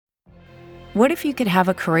What if you could have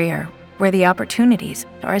a career where the opportunities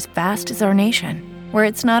are as vast as our nation, where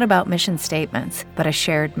it's not about mission statements, but a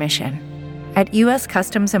shared mission? At U.S.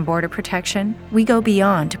 Customs and Border Protection, we go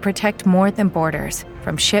beyond to protect more than borders.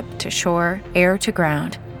 From ship to shore, air to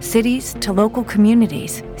ground, cities to local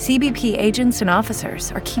communities, CBP agents and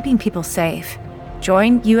officers are keeping people safe.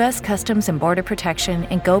 Join U.S. Customs and Border Protection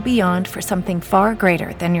and go beyond for something far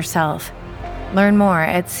greater than yourself. Learn more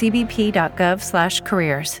at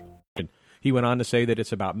cbp.gov/careers. He went on to say that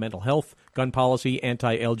it's about mental health, gun policy,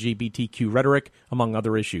 anti-LGBTQ rhetoric, among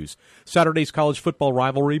other issues. Saturday's college football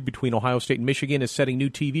rivalry between Ohio State and Michigan is setting new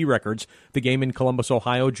TV records. The game in Columbus,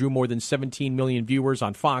 Ohio, drew more than 17 million viewers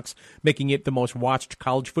on Fox, making it the most watched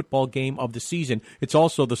college football game of the season. It's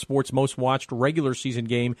also the sport's most watched regular season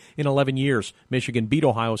game in 11 years. Michigan beat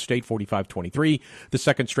Ohio State 45-23, the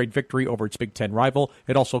second straight victory over its Big Ten rival.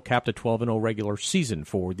 It also capped a 12-0 regular season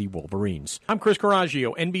for the Wolverines. I'm Chris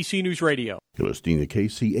Coraggio, NBC News Radio. You're listening to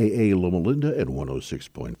KCAA Loma Linda at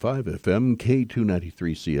 106.5 FM,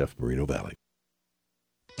 K293CF Moreno Valley.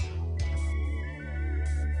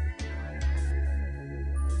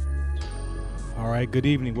 All right, good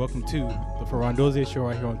evening. Welcome to the Farron Dozier Show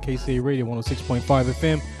right here on KCAA Radio 106.5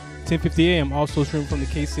 FM, 1050 AM. Also streaming from the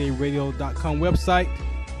KCARadio.com website.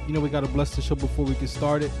 You know we got to bless the show before we get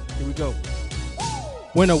started. Here we go.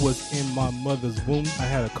 When I was in my mother's womb, I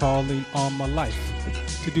had a calling on my life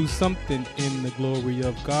to do something in the glory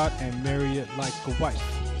of God and marry it like a wife.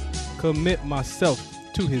 Commit myself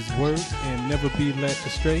to his word and never be led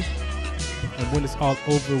astray. And when it's all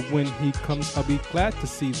over, when he comes, I'll be glad to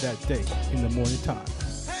see that day in the morning time.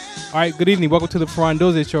 All right, good evening. Welcome to the Farron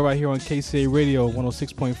Dozier Show right here on KCAA Radio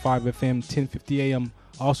 106.5 FM, 1050 AM.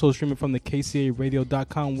 Also streaming from the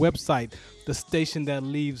KCARadio.com website, the station that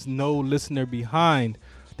leaves no listener behind.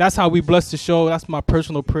 That's how we bless the show. That's my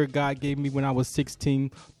personal prayer God gave me when I was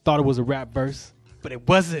 16. Thought it was a rap verse, but it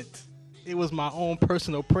wasn't. It was my own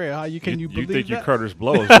personal prayer. How can you believe that? You think you're Curtis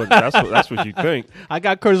Blow? That's what you think. I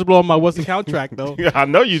got Curtis Blow on my What's the Count track, though. Yeah, I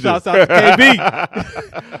know you do. Shouts out to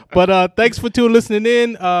KB. But thanks for listening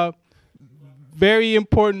in. Very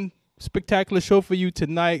important, spectacular show for you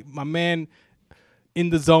tonight. My man in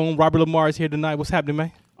the zone, Robert Lamar, is here tonight. What's happening,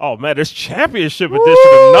 man? Oh, man, it's championship edition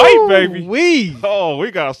tonight, baby.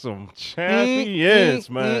 We got some champions,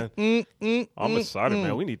 man. I'm excited,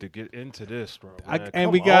 man. We need to get into this, bro.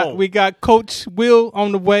 And we got Coach Will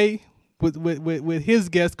on the way with his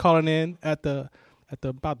guest calling in at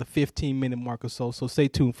about the 15-minute mark or so. So stay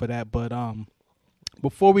tuned for that. But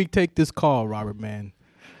before we take this call, Robert, man,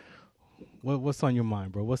 what's on your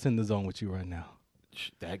mind, bro? What's in the zone with you right now?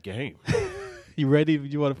 That game. You ready?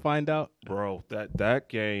 You want to find out? Bro, that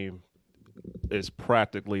game is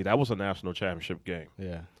practically – that was a national championship game.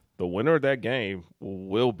 Yeah. The winner of that game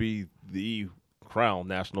will be the crowned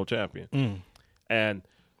national champion. And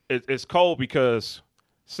it's cold because,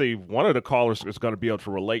 see, one of the callers is going to be able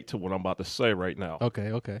to relate to what I'm about to say right now.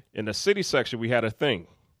 Okay. In the city section, we had a thing.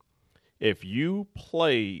 If you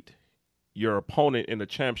played your opponent in the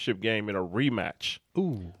championship game in a rematch,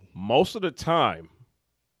 most of the time –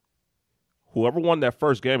 whoever won that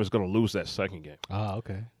first game is going to lose that second game. Ah,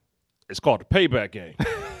 okay. It's called the payback game.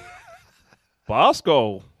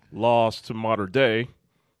 Bosco lost to Mater Dei.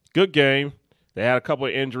 Good game. They had a couple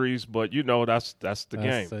of injuries, but that's the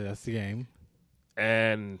game. That's the game.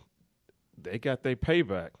 And they got their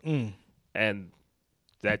payback. And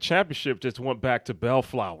that championship just went back to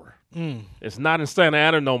Bellflower. It's not in Santa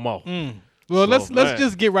Ana no more. Well, let's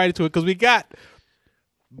just get right into it because we got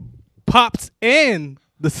Pops and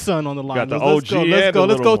the son on the line. Got the OG.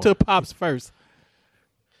 Let's go to Pops first.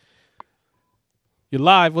 You're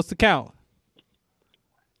live. What's the count?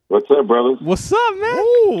 What's up, brothers? What's up, man?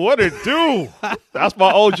 Ooh, what it do? That's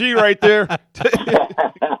my OG right there.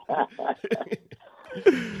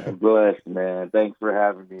 I'm blessed, man. Thanks for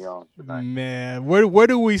having me on tonight. Man, where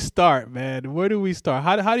do we start, man? Where do we start?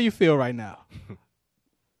 How do you feel right now?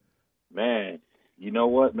 Man, you know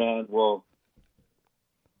what, man? Well,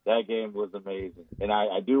 that game was amazing. And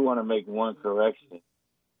I do want to make one correction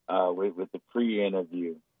with the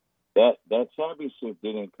pre-interview. That championship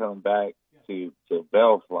didn't come back to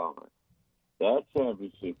Bellflower. That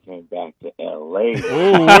championship came back to L.A.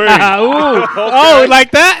 Oh,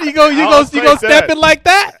 like that? You go step in like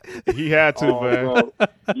that? He had to, man. Bro,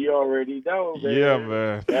 you already know, man. Yeah,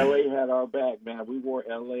 man. L.A. had our back, man. We wore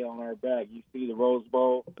L.A. on our back. You see the Rose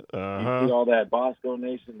Bowl? Uh-huh. You see all that Bosco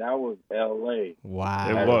Nation? That was L.A. Wow.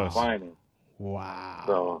 It was. Finest. Wow.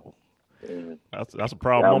 So, yeah, that's a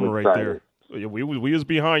proud moment right there. We was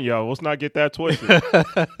behind y'all. Let's not get that twisted.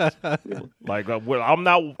 Like I'm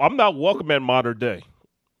not welcome at Mater Dei.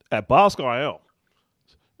 At Bosco, I am.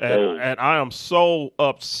 And I am so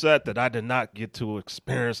upset that I did not get to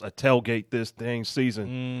experience a tailgate this dang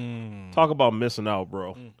season. Talk about missing out,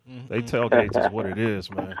 bro. They tailgates is what it is,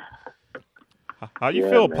 man. How you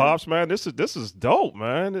feel, man? Pops, man? This is dope,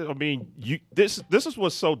 man. I mean, this is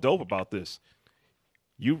what's so dope about this.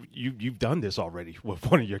 You've done this already with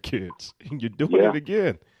one of your kids, and you're doing it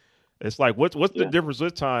again. It's like what's the difference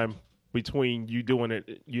this time between you doing it,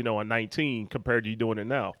 at 19 compared to you doing it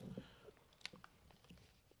now?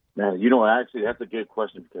 Man, actually, that's a good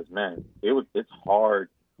question because, man, it's hard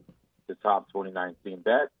to top 2019.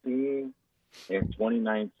 That team in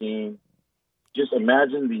 2019, just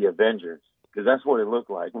imagine the Avengers, because that's what it looked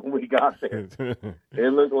like when we got there.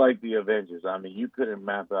 It looked like the Avengers. I mean, you couldn't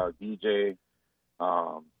map out DJ.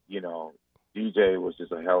 DJ was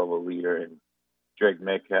just a hell of a leader, and Drake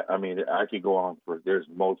Metcalf. I mean, I could go on there's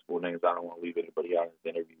multiple names. I don't want to leave anybody out in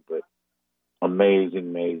this interview, but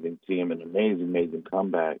amazing team and amazing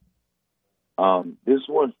comeback. This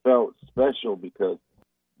one felt special because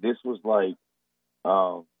this was like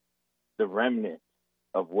the remnant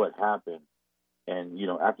of what happened. And,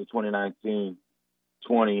 after 2019,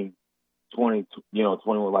 2020, 20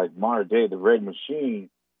 was like modern day, the Red Machine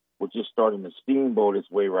was just starting to steamboat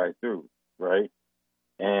its way right through, right?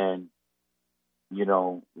 And,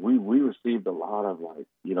 we received a lot of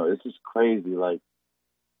it's just crazy. Like,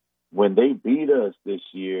 when they beat us this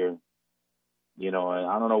year, and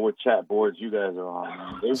I don't know what chat boards you guys are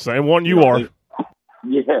on. Same one you are.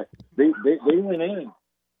 They went in.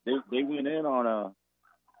 They went in on a.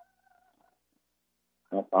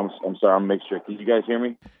 I'm sorry. I'm make sure. Can you guys hear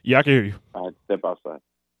me? Yeah, I can hear you. I had to step outside.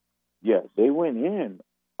 Yeah, they went in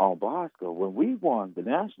on Bosco when we won the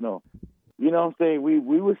national. You know what I'm saying? We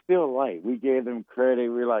were still light. We gave them credit. We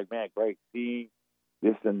were like, man, great team,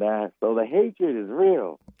 this and that. So the hatred is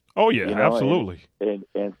real. Oh, yeah, absolutely.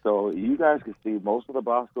 And so you guys can see most of the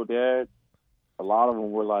Bosco dads, a lot of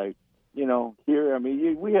them were like, here, I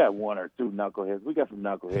mean, we had one or two knuckleheads. We got some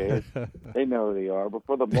knuckleheads. They know who they are. But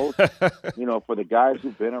for the most, for the guys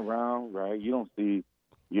who've been around, right, you don't see,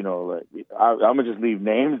 I'm going to just leave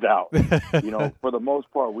names out. For the most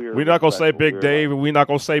part, we're not going to say Big Dave, and we're not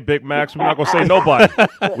going to say Big Max. We're not going to say nobody.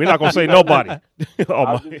 We're not going to say nobody.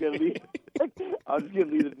 I'm just going to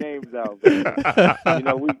leave the names out.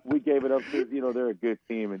 We gave it up to, they're a good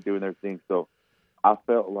team and doing their thing. So I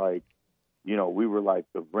felt like, we were like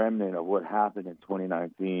the remnant of what happened in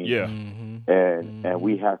 2019. Yeah. And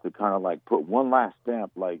we have to kind of like put one last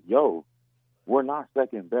stamp like, yo, we're not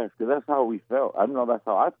second best, because that's how we felt. I don't know, that's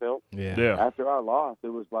how I felt. Yeah. After our loss, it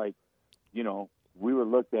was like, we were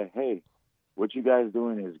looked at, hey, what you guys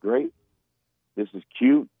doing is great. This is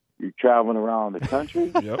cute. You're traveling around the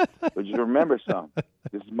country. Yep. But just remember something.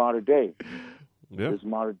 This is modern day. Yep. This is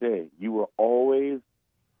modern day. You will always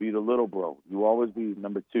be the little bro. You will always be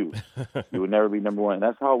number two. You would never be number one. And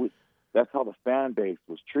that's how the fan base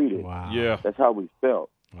was treated. Wow. Yeah. That's how we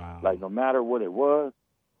felt. Wow. Like, no matter what it was,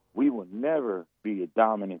 we would never be a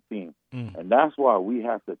dominant team. And that's why we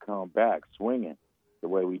have to come back swinging the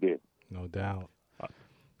way we did. No doubt.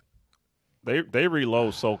 They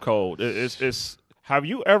reload so cold. It's have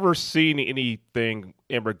you ever seen anything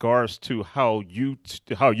in regards to how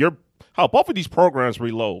both of these programs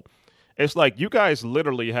reload? It's like you guys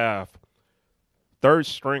literally have third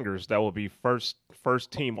stringers that will be first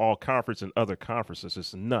team all conference in other conferences.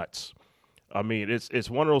 It's nuts. I mean, it's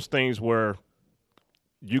one of those things where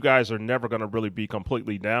you guys are never going to really be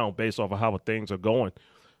completely down based off of how things are going.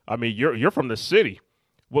 I mean, you're from the city.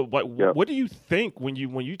 What do you think when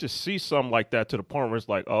you just see something like that to the point where it's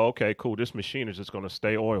like, oh, okay, cool, this machine is just going to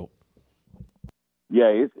stay oiled?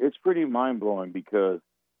 Yeah, it's pretty mind blowing because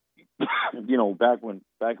back when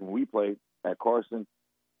we played at Carson,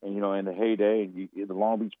 and in the heyday, and the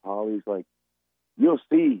Long Beach Polys, like you'll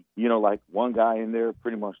see, like one guy in there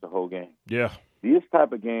pretty much the whole game. Yeah, this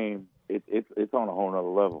type of game, it's on a whole nother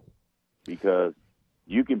level because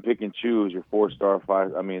you can pick and choose your 4-star,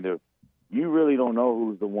 5. I mean, you really don't know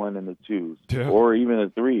who's the 1 and the 2s or even the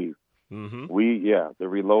 3s. Mm-hmm. They're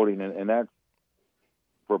reloading, and that's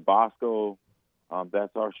for Bosco.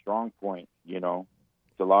 That's our strong point. So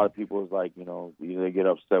a lot of people is like, they get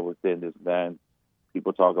upset with this, that.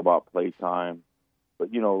 People talk about playtime,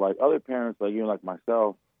 but like other parents, like like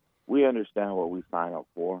myself, we understand what we sign up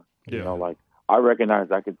for. Yeah. Like I recognize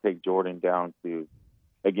I could take Jordan down to,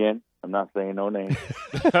 again, I'm not saying no names,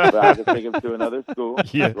 but I could take him to another school,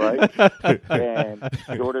 right? And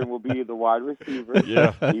Jordan will be the wide receiver.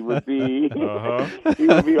 Yeah, he would be. He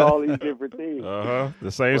would be all these different things.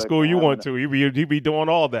 The same school you went to, he'd be doing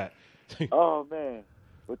all that. Oh man,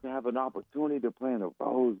 but to have an opportunity to play in the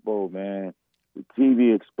Rose Bowl, man, the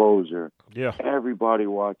TV exposure. Yeah. Everybody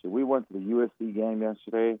watching. We went to the USC game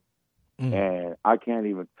yesterday, and I can't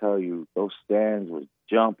even tell you, those stands was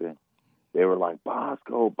jumping. They were like,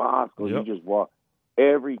 Bosco, Bosco. Yep. You just walk.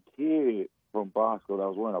 Every kid from Bosco that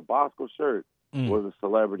was wearing a Bosco shirt was a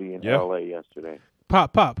celebrity in L.A. yesterday.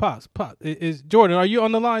 Pops. Is Jordan? Are you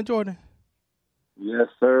on the line, Jordan? Yes,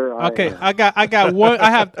 sir. Okay, I got one.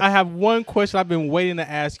 I have one question I've been waiting to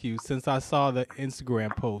ask you since I saw the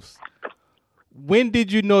Instagram post. When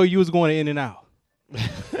did you know you was going to In-N-Out?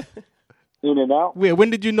 In-N-Out? Yeah, when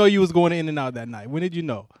did you know you was going to In-N-Out that night? When did you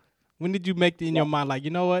know? When did you make it in your mind like, you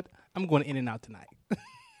know what? I'm going to In-N-Out tonight.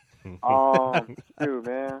 Shoot,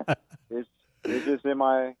 man. It's just in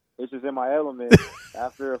my element.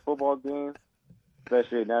 After a football game,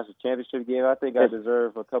 especially a national championship game, I think I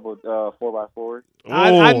deserve a couple 4x4s.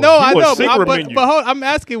 I know. But But I'm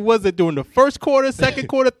asking, was it during the first quarter, second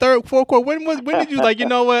quarter, third, fourth quarter? When did you like, you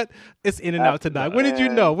know what? It's In-N-Out tonight. When did you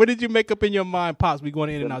know? When did you make up in your mind, Pops, we going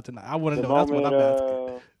to In-N-Out tonight? I want to know. That's what I'm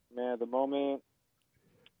asking. Man, the moment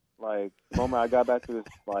I got back to this,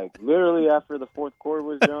 like literally after the fourth quarter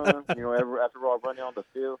was done, after we're all running on the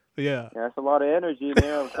field. Yeah, that's a lot of energy,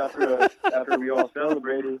 man. After we all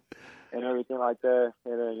celebrated and everything like that,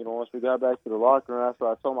 and then once we got back to the locker room, that's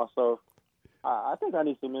what I told myself. I think I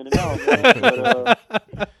need some In-N-Out, man.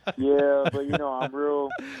 But I'm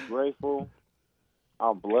real grateful.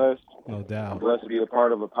 I'm blessed. No doubt. I'm blessed to be a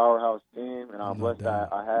part of a powerhouse team, and I'm blessed that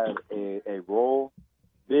I had a role.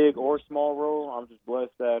 Big or small role, I'm just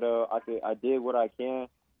blessed that I did what I can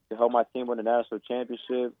to help my team win the national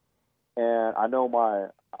championship, and I know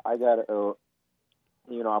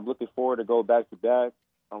I'm looking forward to go back to back.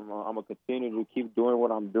 I'm gonna continue to keep doing what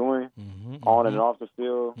I'm doing on and off the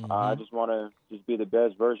field. I just want to just be the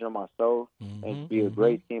best version of myself and be a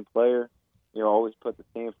great team player. Always put the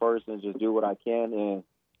team first and just do what I can. And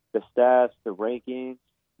the stats, the rankings,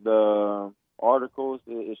 the articles,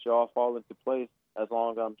 it should all fall into place. As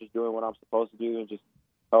long as I'm just doing what I'm supposed to do and just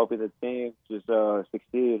helping the team just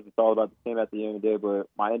succeed. It's all about the team at the end of the day. But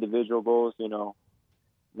my individual goals,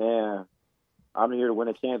 man, I'm here to win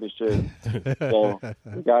a championship. So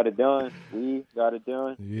we got it done.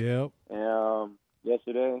 Yep. And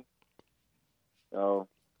yesterday, they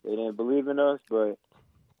didn't believe in us, but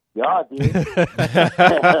God did.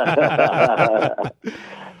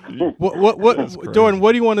 What Jordan,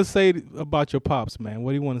 what do you want to say about your pops, man?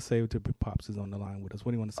 What do you want to say to your pops is on the line with us?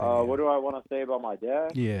 What do you want to say? What do I want to say about my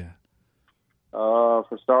dad? Yeah.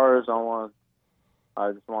 For starters,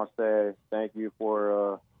 I just want to say thank you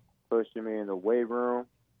for pushing me in the weight room.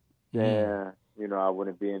 And I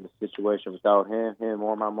wouldn't be in the situation without him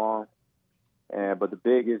or my mom. But the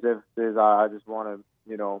biggest emphasis I just want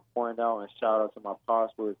to point out and shout out to my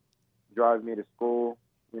pops was driving me to school,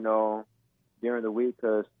 during the week,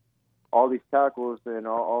 because all these tackles and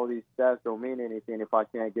all these stats don't mean anything if I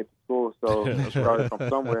can't get to school. So I started from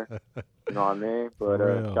somewhere, you know what I mean? But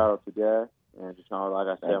shout out to Dad, and just like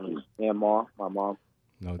I said, and Mom, my mom.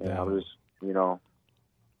 No doubt. And I was,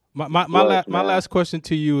 my last question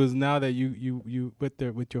to you is, now that you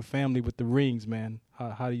with your family with the rings, man,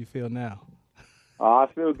 how do you feel now? I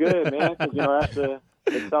feel good, man, because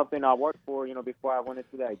it's something I worked for. Before I went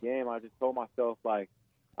into that game, I just told myself, like,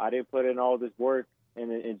 I didn't put in all this work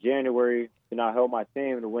in January to not help my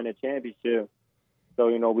team to win a championship. So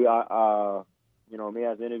me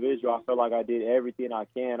as an individual, I felt like I did everything I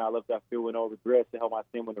can. I left that field with no regrets to help my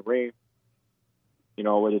team win the ring.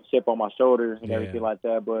 With a chip on my shoulder and everything like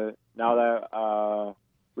that. But now that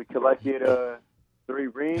we collected 3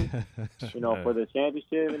 rings, for the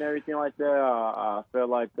championship and everything like that, I felt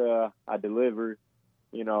like I delivered,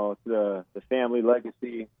 the family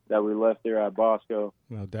legacy that we left there at Bosco.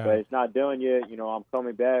 No doubt. But it's not done yet. I'm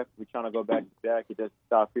coming back. We're trying to go back to back. It doesn't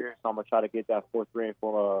stop here. So I'm going to try to get that 4th ring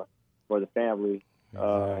for the family.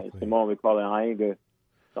 Exactly. It's the moment we call it Ainga.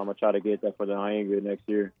 So I'm going to try to get that for the Ainga next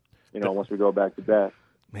year, once we go back to back.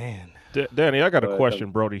 Man. Danny, I got a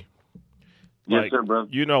question, Brody. Yes, sir, bro.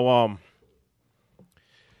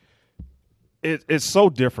 It's so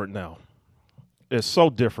different now. It's so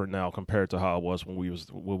different now compared to how it was when we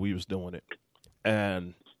was doing it.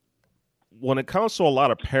 And when it comes to a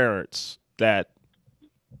lot of parents that,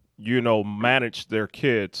 manage their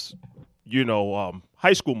kids,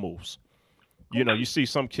 high school moves, you see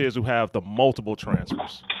some kids who have the multiple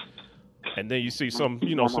transfers. And then you see some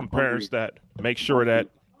parents that make sure that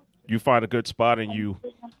you find a good spot and you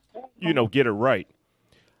get it right.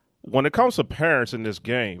 When it comes to parents in this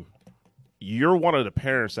game, you're one of the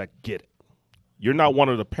parents that get it. You're not one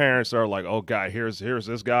of the parents that are like, oh, God, here's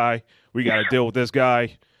this guy. We got to deal with this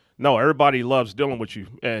guy. No, everybody loves dealing with you.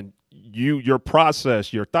 And your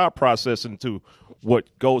process, your thought process into what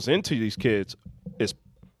goes into these kids is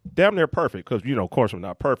damn near perfect because, of course, I'm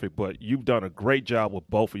not perfect, but you've done a great job with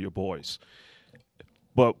both of your boys.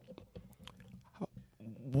 But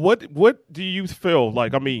what do you feel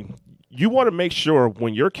like? I mean, you want to make sure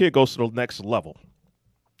when your kid goes to the next level,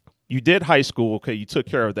 you did high school, okay, you took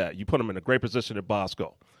care of that. You put them in a great position at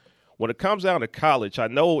Bosco. When it comes down to college, I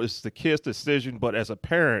know it's the kid's decision, but as a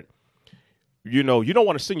parent, you don't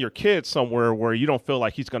want to send your kid somewhere where you don't feel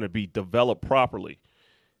like he's going to be developed properly.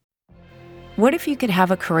 What if you could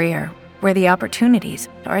have a career where the opportunities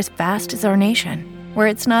are as vast as our nation, where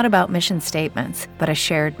it's not about mission statements, but a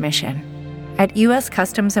shared mission? At U.S.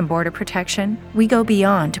 Customs and Border Protection, we go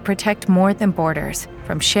beyond to protect more than borders,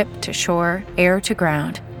 from ship to shore, air to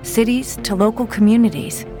ground, cities to local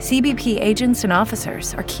communities. CBP agents and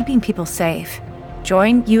officers are keeping people safe.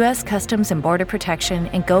 Join U.S. Customs and Border Protection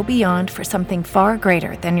and go beyond for something far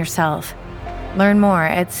greater than yourself. Learn more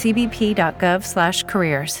at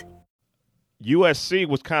cbp.gov/careers. USC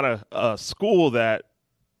was kind of a school that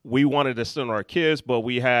we wanted to send our kids, but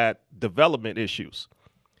we had development issues.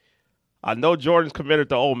 I know Jordan's committed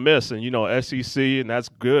to Ole Miss and, SEC, and that's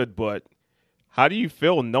good, but how do you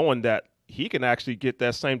feel knowing that he can actually get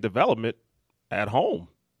that same development at home,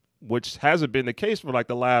 which hasn't been the case for like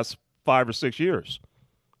the last 5 or 6 years?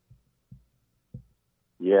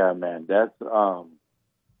 Yeah, man, that's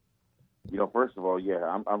first of all,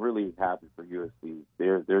 yeah, I'm really happy for USC.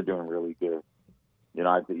 They're doing really good.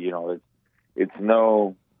 It's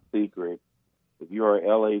no secret. If you're an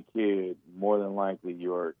LA kid, more than likely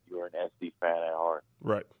you're an SC fan at heart.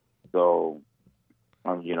 Right. So,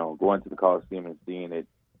 going to the Coliseum and seeing it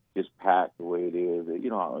just packed the way it is,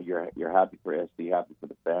 you're happy for SC, happy for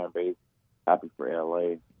the fan base, happy for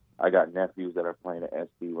LA. I got nephews that are playing at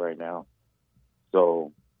SC right now.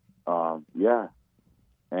 So, yeah.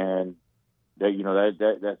 And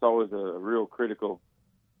that's always a real critical,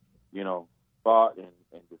 thought and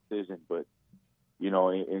decision. But,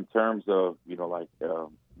 in terms of,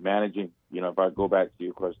 managing, if I go back to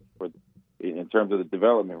your question, in terms of the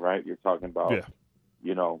development, right, you're talking about,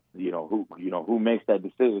 who makes that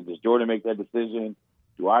decision? Does Jordan make that decision?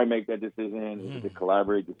 Do I make that decision? Is it a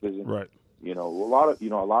collaborative decision? Right. A lot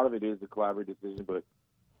of it is a collaborative decision, but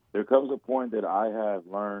there comes a point that I have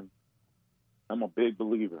learned. I'm a big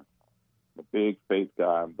believer. I'm a big faith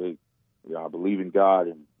guy. I believe in God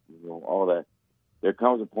and all that. There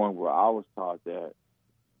comes a point where I was taught that,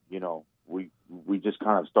 we just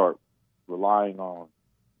kind of start relying on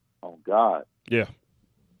God. Yeah.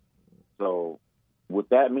 So what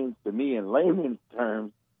that means to me in layman's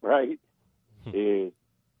terms, right, is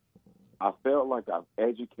I felt like I've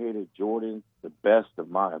educated Jordan the best of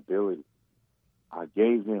my ability. I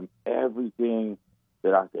gave him everything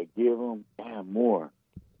that I could give him and more.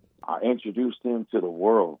 I introduced him to the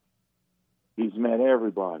world. He's met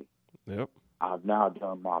everybody. Yep. I've now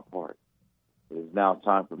done my part. It is now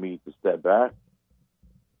time for me to step back,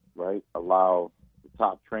 right? Allow the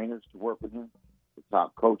top trainers to work with him, the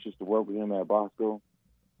top coaches to work with him at Bosco.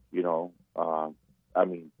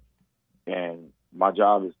 And my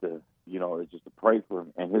job is to, is just to pray for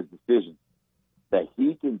him and his decision that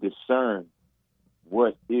he can discern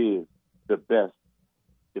what is the best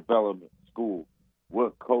development school,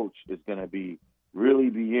 what coach is going to really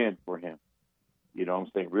be in for him.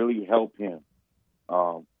 Really help him.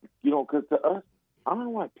 Because to us, I don't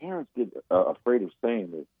know why parents get afraid of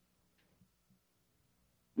saying this.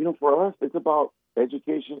 For us, it's about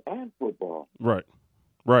education and football. Right.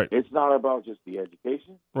 Right. It's not about just the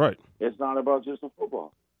education. Right. It's not about just the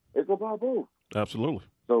football. It's about both. Absolutely.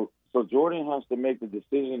 So Jordan has to make the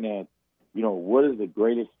decision that, what is the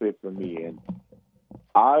greatest fit for me? And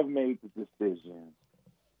I've made the decision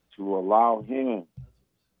to allow him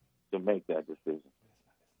to make that decision.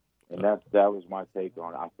 And that was my take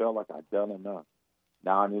on it. I felt like I'd done enough.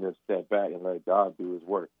 Now I need to step back and let God do his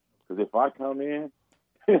work. Because if I come in,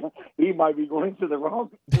 he might be going to the wrong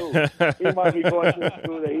school. He might be going to a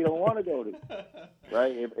school that he don't want to go to,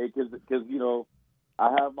 right? Because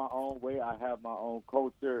I have my own way. I have my own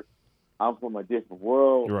culture. I'm from a different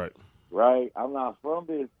world, right? I'm not from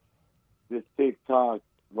this TikTok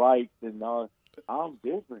likes and all. I'm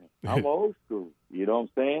different. I'm old school. You know what I'm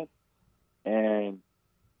saying? And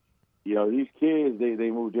these kids,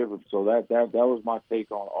 they move different. So that was my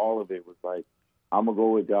take on all of it. Was like, I'm gonna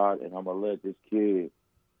go with God and I'm gonna let this kid.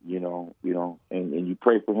 And you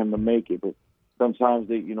pray for him to make it. But sometimes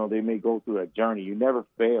they may go through a journey. You never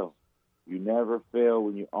fail. You never fail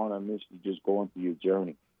when you're on a mission. You're just going through your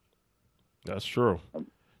journey. That's true.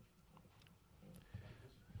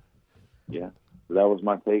 Yeah. So that was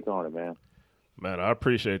my take on it, man. Man, I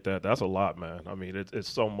appreciate that. That's a lot, man. I mean, it's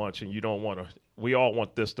so much, and you don't want to – we all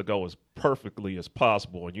want this to go as perfectly as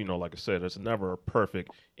possible. And, like I said, it's never a perfect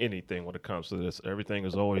anything when it comes to this. Everything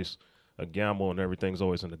is always a gamble, and everything's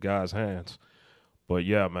always in the guy's hands. But,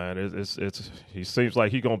 yeah, man, he seems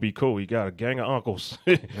like he's going to be cool. He got a gang of uncles,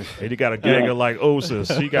 and he got a gang of, like,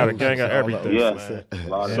 Osis. He got a gang of everything, man.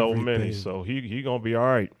 So many. So he going to be all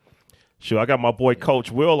right. Sure, I got my boy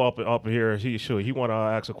Coach Will up here. He want to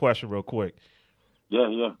ask a question real quick.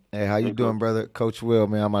 Yeah. Hey, how you doing, brother? Coach Will,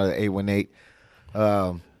 man. I'm out of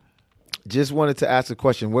 818. Just wanted to ask a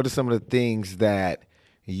question. What are some of the things that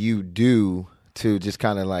you do to just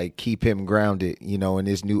kind of like keep him grounded, in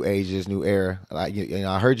this new age, this new era? Like,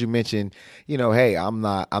 I heard you mention, hey, I'm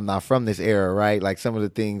not from this era, right? Like some of the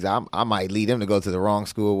things I might lead him to go to the wrong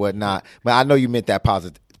school, whatnot. But I know you meant that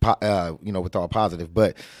positive, with all positive.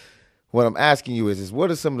 But what I'm asking you is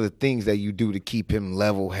what are some of the things that you do to keep him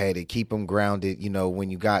level-headed, keep him grounded, when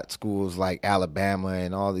you got schools like Alabama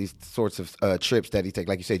and all these sorts of trips that he takes?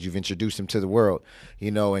 Like you said, you've introduced him to the world,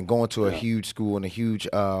 and going to a huge school and a huge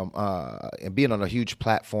and being on a huge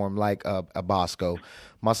platform like a Bosco.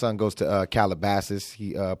 My son goes to Calabasas.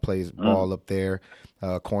 He plays ball up there,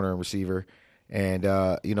 corner and receiver. And,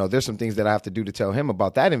 there's some things that I have to do to tell him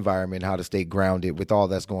about that environment, how to stay grounded with all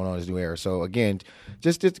that's going on in this new era. So, again,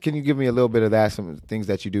 just can you give me a little bit of that, some things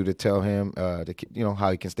that you do to tell him,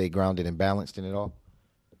 how he can stay grounded and balanced in it all?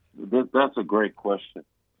 That's a great question.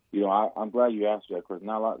 I'm glad you asked that because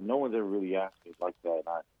no one's ever really asked me like that. And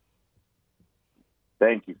I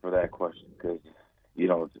thank you for that question because,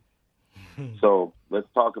 so let's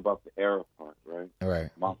talk about the era part, right? All right.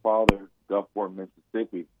 My father, Gulfport,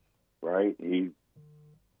 Mississippi, right? He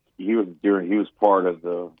was part of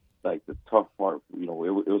the tough part. It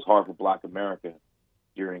was hard for Black America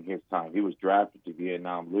during his time. He was drafted to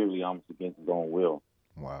Vietnam literally almost against his own will.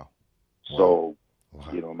 Wow. So,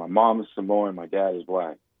 my mom is Samoan, my dad is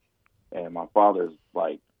Black, and my father's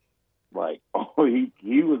like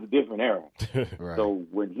he was a different era. Right. So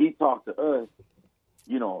when he talked to us,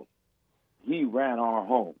 he ran our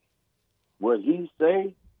home. What he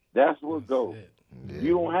say, that's what goes. Yeah.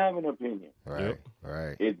 You don't have an opinion. Right,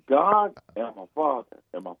 right. It's God and my father.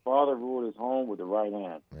 And my father ruled his home with the right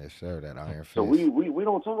hand. Yes, sir, that iron fist. So we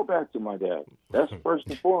don't talk back to my dad. That's first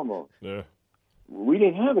and foremost. Yeah. We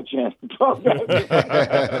didn't have a chance to talk back to my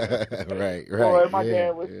dad. Right. Oh, and my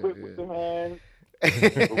dad was quick with them hands.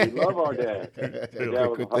 But we love our dad. My dad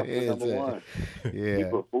was husband number one. Yeah. He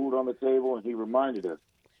put food on the table and he reminded us.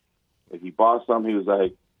 If he bought something, he was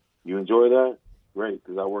like, "You enjoy that? Great,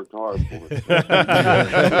 because I worked hard for it."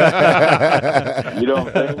 You know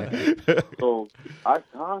what I'm saying? So I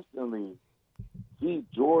constantly see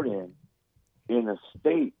Jordan in a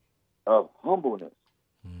state of humbleness.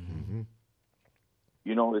 Mm-hmm.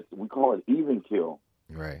 We call it even kill.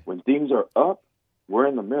 Right. When things are up, we're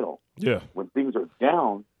in the middle. Yeah. When things are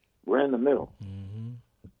down, we're in the middle. Mm-hmm.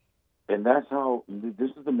 And that's how.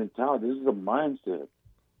 This is the mentality. This is the mindset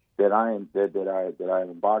that I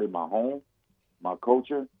embody in my home, my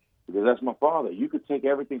culture, because that's my father. You could take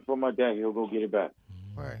everything from my dad, he'll go get it back.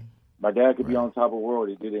 Right. My dad could be on top of the world,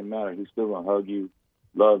 it didn't matter. He's still gonna hug you,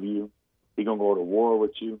 love you. He gonna go to war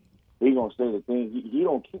with you. He gonna say the things he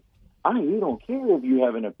don't care. He don't care if you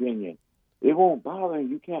have an opinion. It won't bother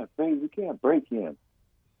him. You can't break him.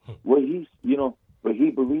 But he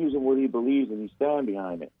believes in what he believes and he stand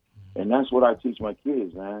behind it. And that's what I teach my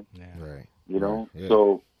kids, man. Yeah. Right. Yeah.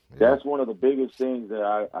 So that's one of the biggest things that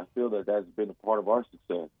I feel that's been a part of our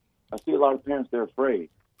success. I see a lot of parents, they're afraid.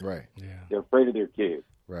 Right. Yeah. They're afraid of their kids.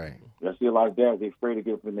 Right. I see a lot of dads, they're afraid to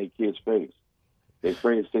get up in their kids' face. They're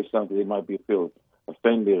afraid to say something they might feel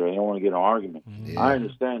offended or they don't want to get in an argument. Yeah. I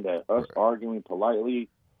understand that. Us arguing politely,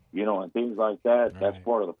 and things like that, that's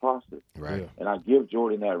part of the process. Right. And I give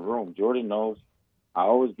Jordan that room. Jordan knows I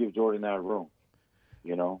always give Jordan that room,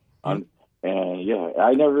 And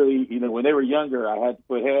I never really, when they were younger, I had to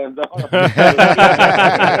put hands on them.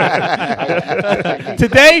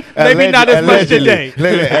 Today, maybe not as much today.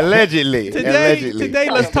 Allegedly. Today,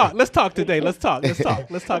 let's talk today. Let's talk it out.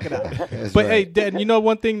 That's But right. hey, Dad,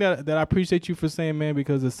 one thing that I appreciate you for saying, man,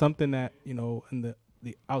 because it's something that, in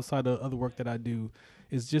the outside of other work that I do,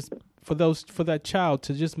 is just for that child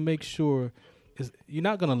to just make sure you're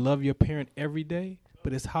not going to love your parent every day,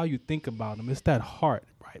 but it's how you think about them. It's that heart.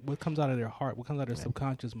 Right, what comes out of their heart, what comes out of their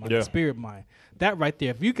subconscious mind, their spirit mind. That right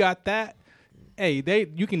there, if you got that, hey,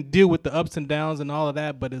 you can deal with the ups and downs and all of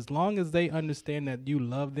that, but as long as they understand that you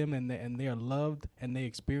love them and they are loved and they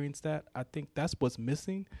experience that, I think that's what's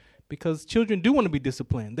missing, because children do want to be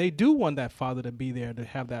disciplined. They do want that father to be there to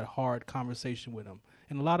have that hard conversation with them.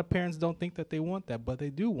 And a lot of parents don't think that they want that, but they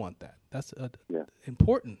do want that. That's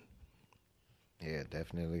important. Yeah,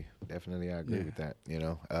 definitely. I agree with that. You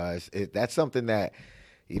know, that's something that,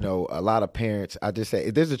 you know, a lot of parents, I just say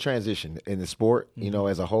there's a transition in the sport, you know,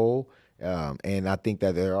 as a whole. And I think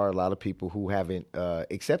that there are a lot of people who haven't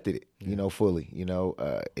accepted it, you know, fully. You know,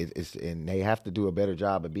 and they have to do a better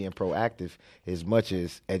job of being proactive as much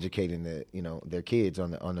as educating their kids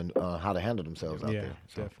on how to handle themselves out there.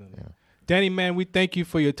 So, definitely. Yeah. Danny, man, we thank you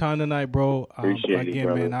for your time tonight, bro. Appreciate it,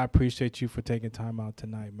 brother. Man, I appreciate you for taking time out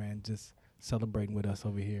tonight, man. Just celebrating with us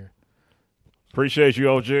over here. Appreciate you,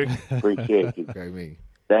 OG. Appreciate you. me.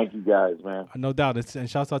 Thank you, guys, man. No doubt. And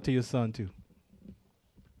shouts out to your son, too.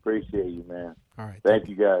 Appreciate you, man. All right. Thank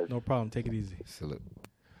you, guys. No problem. Take it easy. Salute.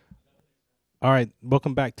 All right.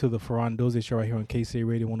 Welcome back to the Farron Dozier Show right here on KCAA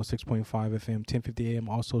Radio 106.5 FM, 1050 AM.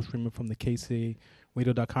 Also streaming from the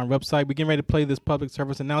KCARadio.com website. We're getting ready to play this public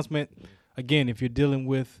service announcement. Again, if you're dealing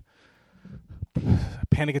with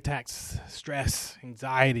panic attacks, stress,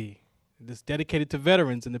 anxiety, it's dedicated to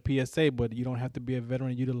veterans in the PSA, but you don't have to be a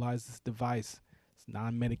veteran to utilize this device. It's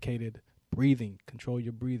non-medicated breathing. Control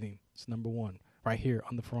your breathing. It's number one. Right here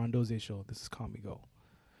on the Farron Dozier Show. This is Calm Me Go.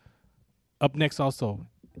 Up next also.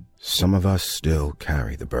 Some of us still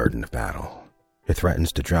carry the burden of battle. It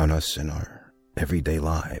threatens to drown us in our everyday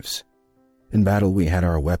lives. In battle, we had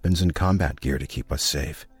our weapons and combat gear to keep us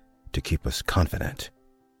safe, to keep us confident.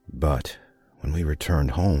 But when we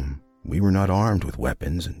returned home, we were not armed with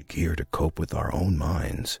weapons and gear to cope with our own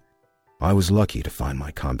minds. I was lucky to find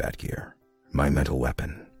my combat gear, my mental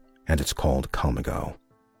weapon, and it's called Calm Me Go.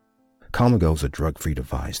 Calm Me Go is a drug-free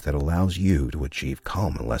device that allows you to achieve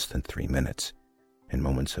calm in less than 3 minutes in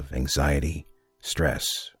moments of anxiety,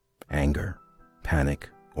 stress, anger, panic,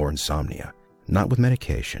 or insomnia, not with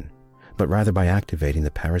medication, but rather by activating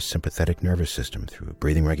the parasympathetic nervous system through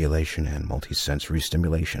breathing regulation and multisensory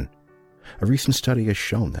stimulation. A recent study has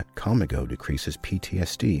shown that Calm Me Go decreases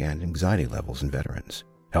PTSD and anxiety levels in veterans,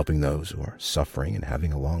 helping those who are suffering and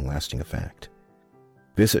having a long-lasting effect.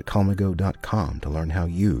 Visit calmego.com to learn how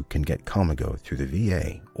you can get Calm Me Go through the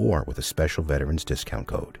VA or with a special veterans discount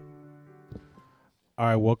code. All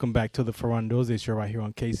right, welcome back to the Farron Dozier Show right here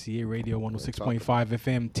on KCAA Radio 106.5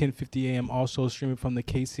 FM, 1050 AM, also streaming from the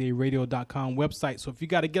KCARadio.com website. So if you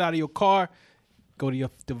got to get out of your car, go to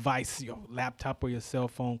your device, your laptop or your cell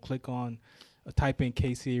phone, type in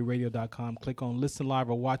KCARadio.com, click on Listen Live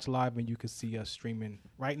or Watch Live, and you can see us streaming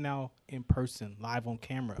right now in person, live on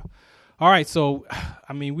camera. All right, so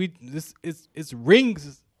I mean, it's ring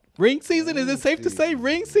season. Is it safe to say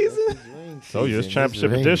ring season? So it's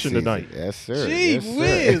championship edition tonight. Yes, sir. Gee yes,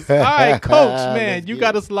 whiz! Sir. All right, Coach, man, you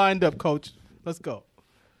got us lined up, Coach. Let's go.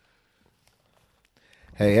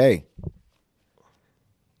 Hey,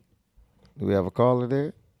 do we have a caller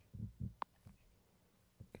there?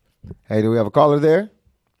 Hey, do we have a caller there?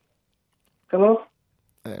 Hello.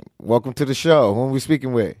 Hey, welcome to the show. Who are we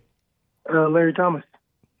speaking with? Larry Thomas.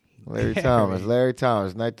 Larry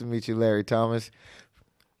Thomas. Nice to meet you, Larry Thomas.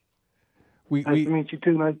 Nice to meet you,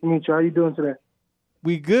 too. Nice to meet you. How you doing today?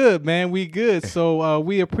 We good, man. We good. So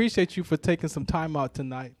we appreciate you for taking some time out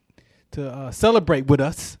tonight to celebrate with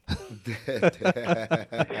us.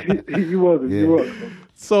 You welcome.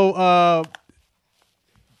 So,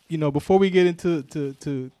 before we get into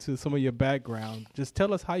to some of your background, just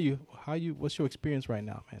tell us what's your experience right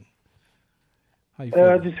now, man? How you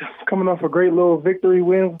feeling? Just coming off a great little victory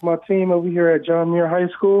win with my team over here at John Muir High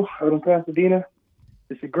School out in Pasadena.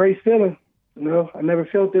 It's a great feeling. I never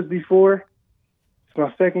felt this before. It's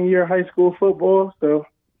my second year of high school football, so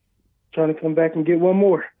trying to come back and get one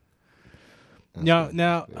more.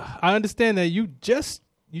 Now, I understand that you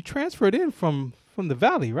transferred in from the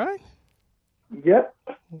Valley, right? Yep.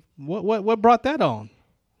 What brought that on?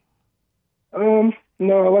 I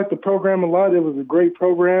like the program a lot. It was a great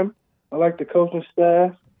program. I like the coaching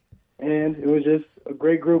staff, and it was just a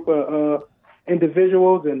great group of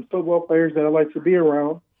individuals and football players that I like to be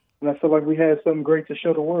around. And I feel like we had something great to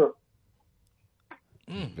show the world.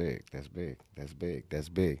 That's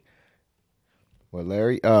big. Well,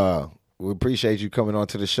 Larry, we appreciate you coming on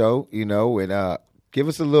to the show, and give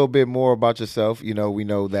us a little bit more about yourself. We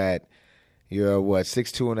know that you're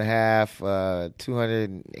 6'2.5",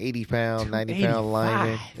 280 pound, 90 pound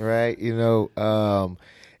lineman, right?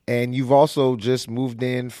 And you've also just moved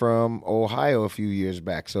in from Ohio a few years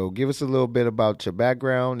back. So give us a little bit about your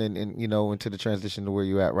background and into the transition to where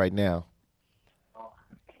you're at right now.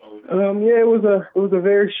 It was a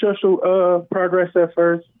very social progress at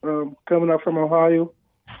first, coming up from Ohio,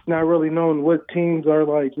 not really knowing what teams are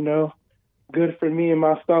good for me and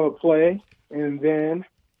my style of play. And then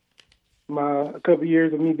a couple of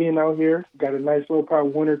years of me being out here. Got a nice little Part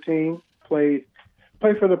 1 team. Played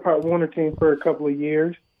for the Part 1 team for a couple of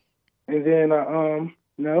years, and then I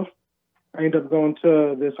ended up going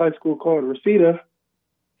to this high school called Reseda.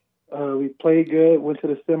 We played good. Went to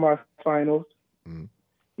the semifinals.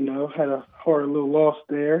 Had a hard little loss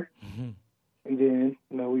there, and then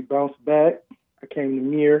we bounced back. I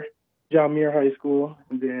came to John Muir High School,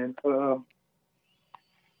 and then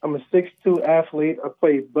I'm a 6'2" athlete. I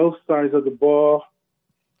play both sides of the ball.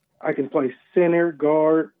 I can play center,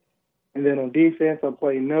 guard, and then on defense, I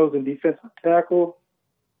play nose and defensive tackle.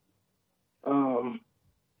 I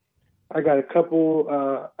have a couple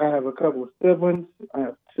of siblings. I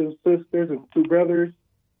have 2 sisters and 2 brothers.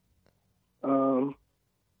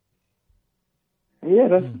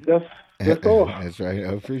 That's all. That's right.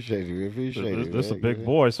 I appreciate it. We appreciate it. This is a big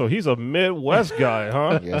boy. So he's a Midwest guy,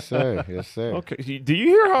 huh? Yes, sir. Yes, sir. Okay. Do you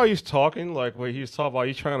hear how he's talking? Like when he's talking about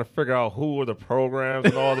he's trying to figure out who are the programs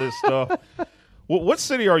and all this stuff. What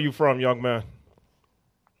city are you from, young man?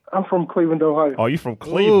 I'm from Cleveland, Ohio. Oh, you from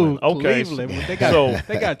Cleveland? Ooh, okay. Cleveland.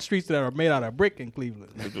 They got streets that are made out of brick in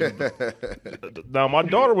Cleveland. Now, my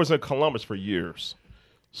daughter was in Columbus for years.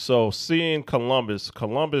 So seeing Columbus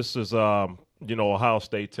is Ohio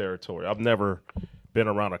State territory. I've never been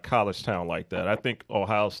around a college town like that. I think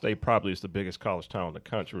Ohio State probably is the biggest college town in the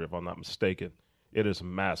country, if I'm not mistaken. It is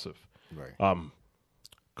massive. Right.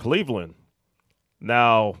 Cleveland.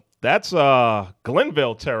 Now, that's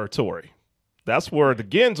Glenville territory. That's where the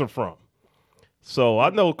Gins are from. So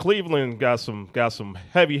I know Cleveland got some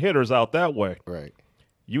heavy hitters out that way. Right.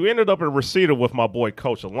 You ended up in Reseda with my boy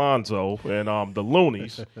Coach Alonzo and the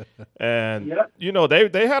Loonies, and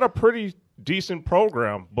they had a pretty decent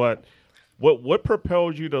program. But what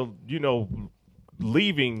propelled you to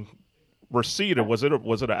leaving Reseda? Was it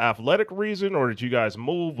an athletic reason, or did you guys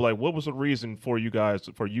move? Like, what was the reason for you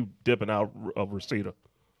dipping out of Reseda?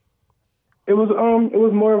 It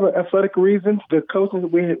was more of an athletic reason. The coaches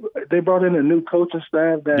they brought in a new coaching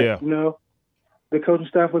staff that the coaching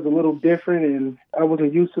staff was a little different, and I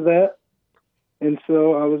wasn't used to that. And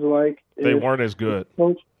so I was like, they weren't as good.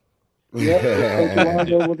 Coach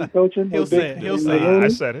Alonzo wasn't coaching. He'll say it. I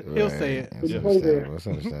said it. He'll say it. It's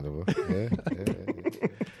understandable.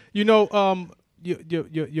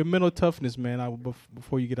 Yeah. Your mental toughness, man.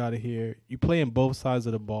 Before you get out of here, you play in both sides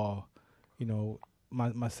of the ball.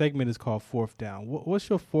 My segment is called Fourth Down. What's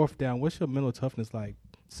your fourth down? What's your mental toughness like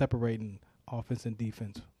separating offense and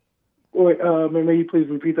defense? Wait, may you please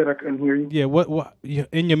repeat that? I couldn't hear you. Yeah, what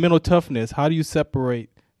in your mental toughness, how do you separate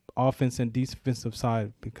offense and defensive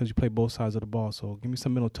side because you play both sides of the ball? So give me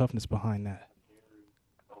some mental toughness behind that.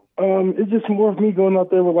 It's just more of me going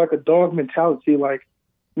out there with like a dog mentality. Like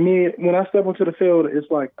me, when I step onto the field,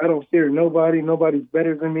 it's like I don't fear nobody. Nobody's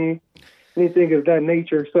better than me. Anything of that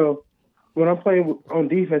nature. So when I'm playing on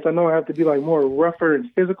defense, I know I have to be like more rougher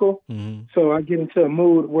and physical. Mm-hmm. So I get into a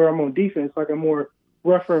mood where I'm on defense, like I'm more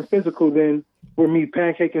rougher and physical than where me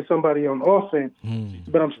pancaking somebody on offense.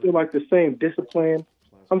 But I'm still like the same discipline.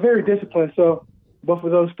 I'm very disciplined. So both of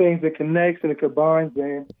those things, it connects and it combines,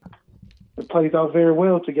 and it plays out very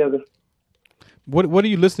well together. What are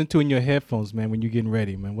you listening to in your headphones, man, when you're getting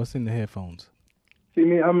ready, man? What's in the headphones? See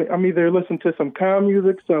me, I'm either listening to some calm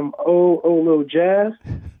music, some old little jazz,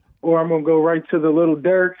 or I'm going to go right to the Little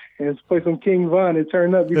Dirk and play some King Von and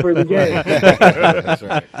turn up before the game. That's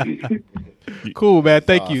right. Cool, man.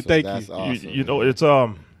 Thank you.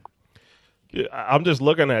 Awesome. It's I'm just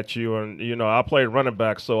looking at you, and I played running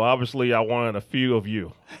back, so obviously I wanted a few of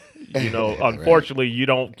you. Unfortunately, you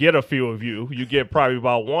don't get a few of you. You get probably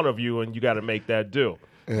about one of you, and you got to make that do.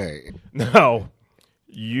 Right. Now,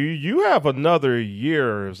 you have another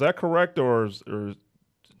year. Is that correct, or is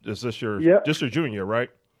this your just your junior, right?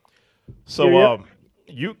 So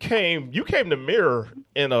you came to Mirror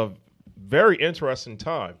in a very interesting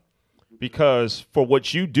time. Because for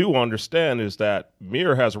what you do understand is that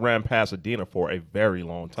Mirror has ran Pasadena for a very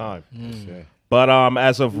long time. But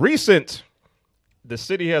as of recent, the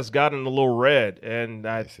city has gotten a little red, and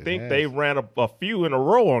I think they ran a few in a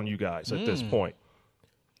row on you guys at this point.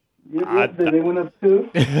 They went up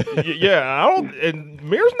too. And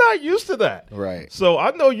Mirror's not used to that. Right. So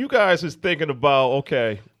I know you guys is thinking about,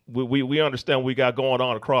 okay, we understand what we got going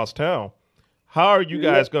on across town. How are you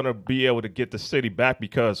guys going to be able to get the city back?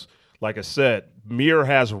 Because like I said, Mirror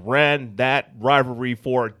has ran that rivalry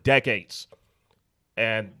for decades.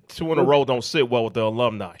 And 2 in a row don't sit well with the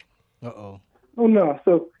alumni. Uh-oh. Oh, no.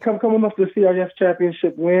 So coming off the CRF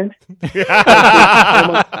championship win. Thanks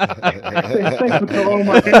for all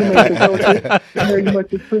my teammates and coaches. Very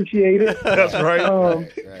much appreciated. That's right.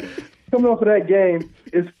 coming off of that game,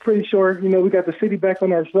 it's pretty sure, we got the city back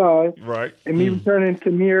on our side. Right. And me returning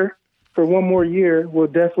to Mir for one more year will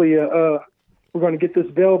definitely, we're going to get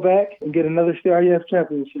this bell back and get another CIF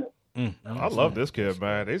championship. I love this kid,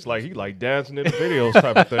 man. It's like he like dancing in the videos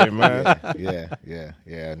type of thing, man.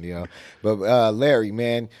 Yeah. But Larry,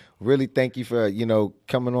 man, really thank you for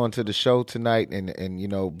coming on to the show tonight and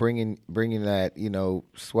bringing that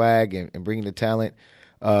swag and bringing the talent.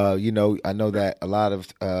 I know that a lot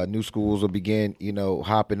of new schools will begin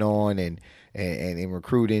hopping on and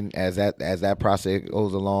recruiting as that process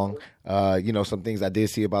goes along. Some things I did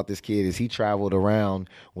see about this kid is he traveled around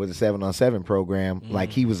with a 7-on-7 program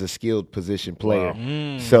like he was a skilled position player.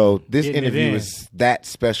 Wow. So this interview is that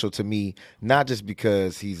special to me, not just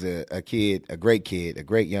because he's a great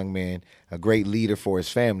young man, a great leader for his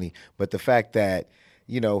family, but the fact that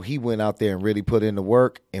he went out there and really put in the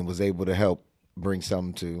work and was able to help bring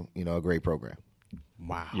something to a great program.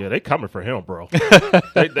 Wow. Yeah, they coming for him, bro.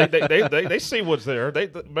 they see what's there.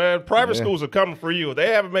 Private schools are coming for you. If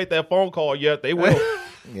they haven't made that phone call yet, they will.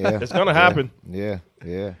 Yeah, it's gonna happen. Yeah,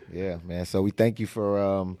 man. So we thank you for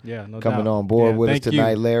coming doubt. on board with us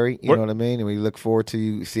tonight, you. Larry. You know what I mean? And we look forward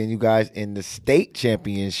to seeing you guys in the state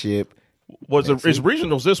championship. It's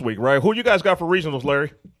regionals this week, right? Who you guys got for regionals,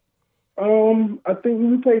 Larry? I think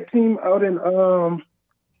we played a team out in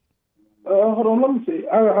hold on, let me see.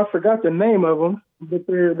 I forgot the name of them. But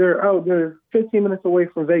they're out. They're 15 minutes away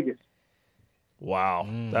from Vegas. Wow,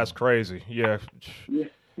 that's crazy. Yeah,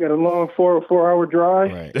 got a long 4-hour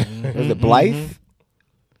drive. Right. Is it Blythe?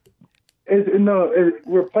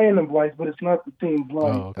 We're playing in Blythe, but it's not the team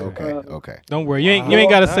Blythe. Oh, okay. Don't worry, you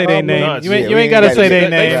ain't got to say their name. You ain't got to say their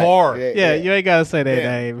name. You ain't got to say their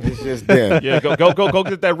name. It's just them. Yeah, go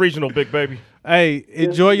get that regional, big baby. Hey,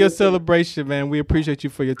 enjoy your celebration, man. We appreciate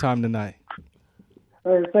you for your time tonight.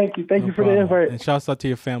 All right, thank you. Thank you for the invite. And shouts out to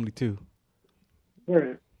your family, too. All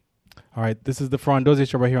right, this is the Farron Dozier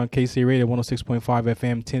Show right here on KCAA Radio 106.5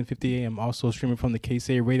 FM, 1050 AM. Also streaming from the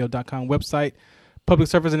KCARadio.com website. Public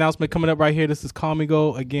service announcement coming up right here. This is Calm and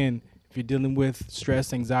Go. Again, if you're dealing with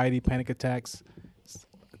stress, anxiety, panic attacks,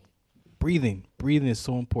 breathing is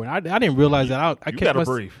so important. I didn't realize that. You gotta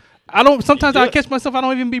breathe. I don't. Sometimes I catch myself. I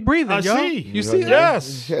don't even be breathing. I see. You see?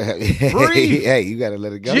 Yes. Breathe. Hey, you gotta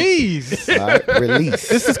let it go. Jeez. All right, release.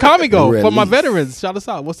 This is Calm and Go for my veterans. Shout us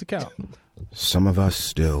out. What's the count? Some of us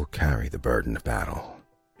still carry the burden of battle.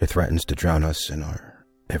 It threatens to drown us in our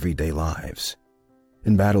everyday lives.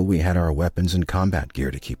 In battle, we had our weapons and combat gear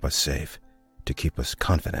to keep us safe, to keep us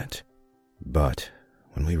confident. But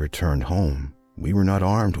when we returned home, we were not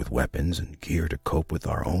armed with weapons and gear to cope with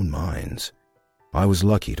our own minds. I was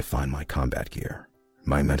lucky to find my combat gear,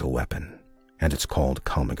 my mental weapon, and it's called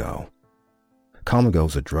Calm-A-Go. Calm-A-Go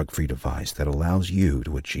is a drug-free device that allows you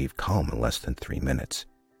to achieve calm in less than 3 minutes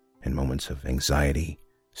in moments of anxiety,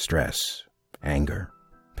 stress, anger,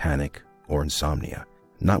 panic, or insomnia,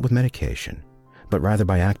 not with medication, but rather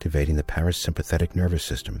by activating the parasympathetic nervous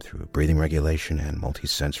system through breathing regulation and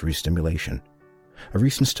multisensory stimulation. A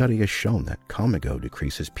recent study has shown that Calm-A-Go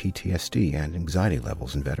decreases PTSD and anxiety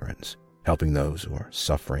levels in veterans, helping those who are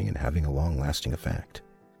suffering and having a long-lasting effect.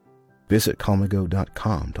 Visit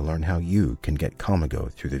calmago.com to learn how you can get Calm-A-Go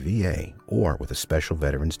through the VA or with a special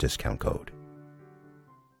veterans discount code.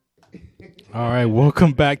 All right,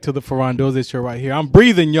 welcome back to the Farron Dozier Show right here. I'm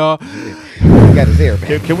breathing, y'all. He got his air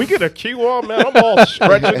back. Can we get a cue on, man? I'm all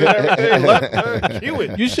stretching and everything. Cue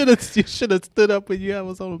it. You should have stood up when you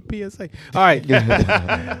was on the PSA. All right,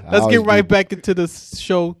 let's get right back into the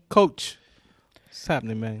show, Coach. What's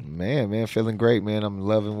happening, man? Man, feeling great, man. I'm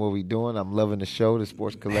loving what we're doing. I'm loving the show, the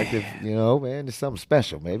Sports Collective. Man, it's something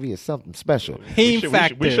special. Maybe it's something special. We should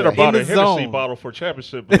have bought a Hennessy bottle for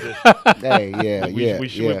championship edition. Hey,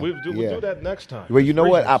 We'll do that next time. Well, you know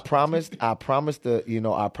what? I promised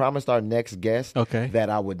our next guest that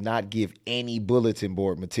I would not give any bulletin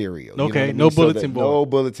board material. Okay, no bulletin board. No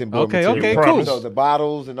bulletin board material. Okay, cool. So the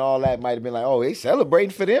bottles and all that might have been like, oh, they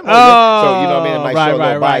celebrating for them. Oh, so, you know what I mean? It might show a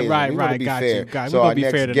little bias. We want to be Got fair. you. So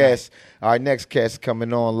our next guest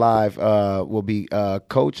coming on live will be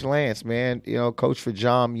Coach Lance, man. Coach for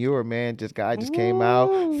John Muir, man. This guy just came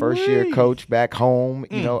out, first year coach back home,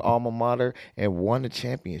 alma mater, and won the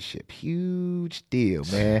championship. Huge deal,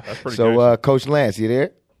 man. That's pretty so, good. Coach Lance, you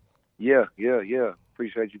there? Yeah.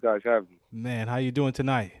 Appreciate you guys having me. Man, how you doing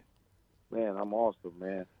tonight? Man, I'm awesome,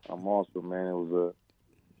 man. It was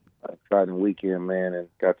an exciting weekend, man, and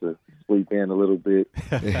got to sleep in a little bit.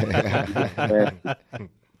 Man,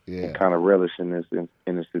 yeah. Kind of relishing this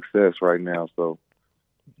in the success right now. So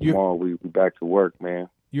tomorrow we back to work, man.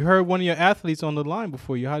 You heard one of your athletes on the line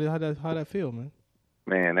before you. How that feel, man?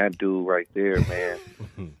 Man, that dude right there,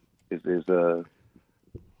 man. he's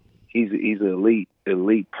an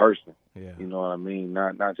elite person. Yeah. You know what I mean?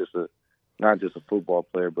 Not just a football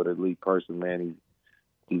player, but an elite person, man.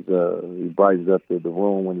 He brightens up the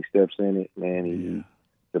room when he steps in it, man. He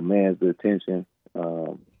demands the attention.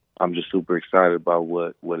 I'm just super excited about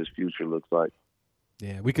what his future looks like.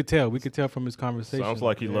 Yeah, we could tell. We could tell from his conversation. Sounds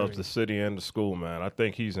like he loves the city and the school, man. I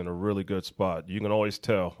think he's in a really good spot. You can always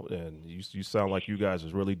tell, and you sound like you guys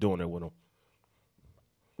is really doing it with him.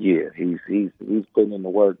 Yeah, he's putting in the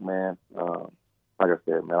work, man. Like I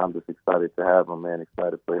said, man, I'm just excited to have him, man.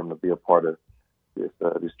 Excited for him to be a part of this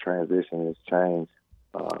transition, this change.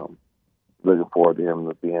 Looking forward to him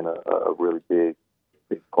to being a really big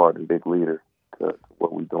part and big leader to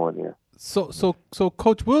what we're doing here. So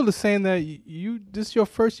Coach Will is saying that this is your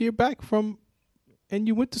first year back and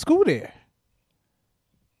you went to school there.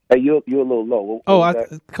 Hey, you're a little low.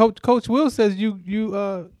 Coach Will says you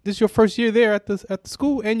this is your first year there at the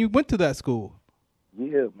school, and you went to that school.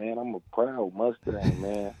 Yeah, man, I'm a proud Mustang,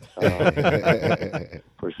 man.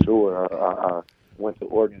 For sure. I went to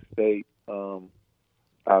Oregon State out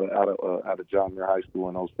of John Muir High School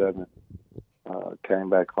in 2007. Came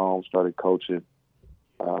back home, started coaching.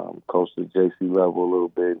 Coached at JC level a little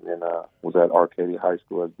bit, and was at Arcadia High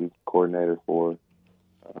School as the coordinator for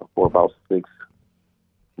about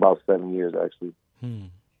 7 years, actually.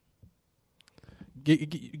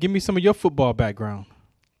 Give me some of your football background.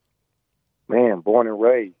 Man, born and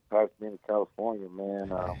raised, Pasadena, California.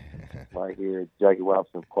 Man, right here at Jackie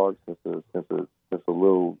Robinson Park since a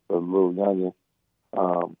little youngin.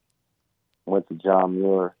 Went to John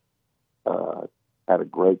Muir. Had a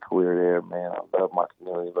great career there, man. I love my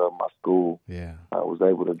community, love my school. Yeah. I was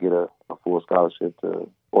able to get a full scholarship to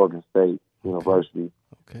Oregon State University.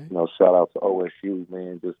 Okay. You know, shout out to OSU,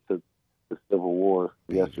 man. Just took the Civil War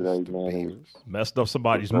yesterday, man. Messed up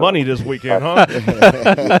somebody's money this weekend, huh?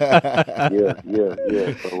 Yeah.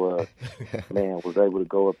 So, man, was able to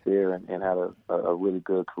go up there and had a really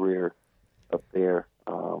good career up there.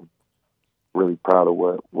 Really proud of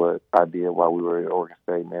what I did while we were at Oregon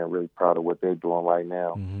State, man. Really proud of what they're doing right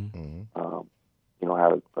now. Mm-hmm. You know,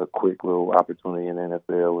 had a quick little opportunity in the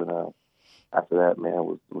NFL, and after that,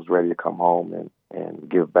 man, was ready to come home and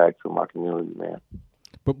give back to my community, man.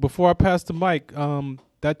 But before I pass the mic,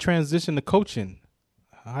 that transition to coaching,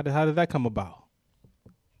 how did that come about?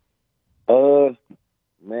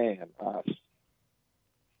 Man,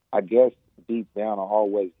 I guess deep down I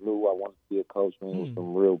always knew I wanted to be a coach, man. It was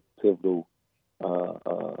some real pivotal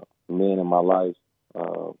men in my life.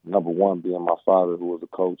 Number one being my father, who was a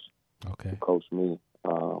coach, who coached me.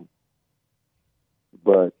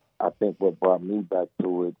 But I think what brought me back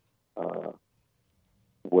to it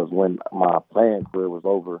was when my playing career was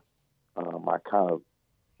over. I kind of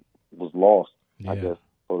was lost, I guess,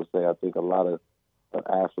 so to say. I think a lot of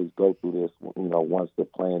athletes go through this, you know, once the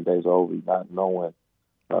playing days are over, not knowing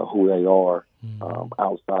who they are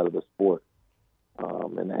outside of the sport.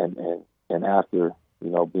 And after, you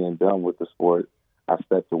know, being done with the sport, I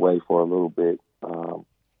stepped away for a little bit.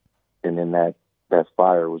 And then that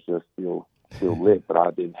fire was just still lit, but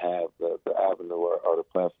I didn't have the avenue or the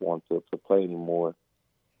platform to play anymore.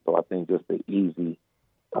 So I think just the easy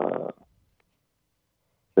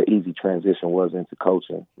transition was into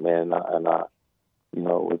coaching, man. And I, you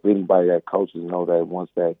know, if anybody that coaches know that once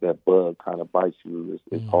that bug kind of bites you,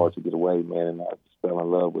 it's hard to get away, man. And I just fell in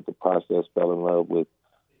love with the process, fell in love with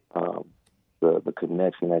the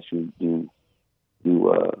connection that you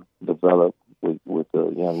develop with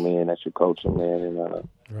the young men that you're coaching, man.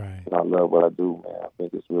 And I love what I do, man. I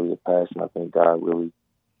think it's really a passion. I think God really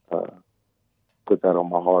put that on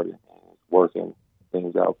my heart and working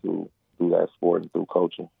things out through that sport and through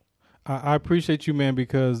coaching. I appreciate you, man,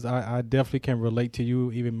 because I definitely can relate to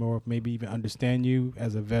you even more, maybe even understand you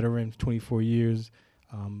as a veteran, 24 years.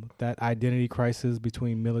 That identity crisis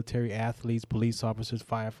between military athletes, police officers,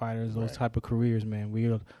 firefighters, those type of careers, man.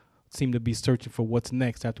 We seem to be searching for what's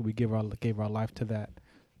next after we gave our life to that,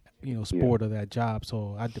 you know, sport or that job.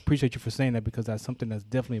 So I appreciate you for saying that, because that's something that's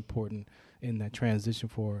definitely important in that transition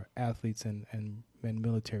for athletes and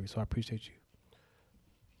military. So I appreciate you.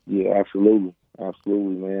 Yeah, absolutely,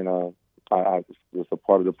 man. I it's a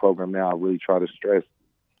part of the program now. I really try to stress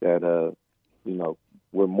that you know,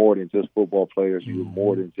 we're more than just football players. You're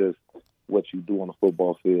more than just what you do on the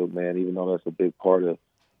football field, man. Even though that's a big part of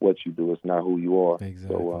what you do, it's not who you are.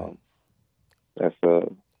 Exactly. So that's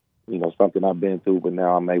you know, something I've been through, but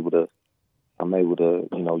now I'm able to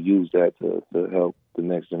you know, use that to help the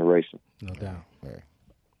next generation. No doubt.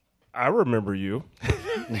 I remember you.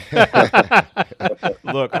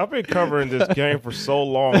 Look, I've been covering this game for so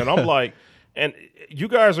long, and I'm like, and you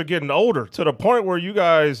guys are getting older to the point where you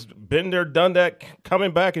guys been there, done that,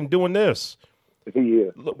 coming back and doing this. Yeah.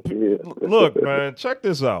 Look, man, check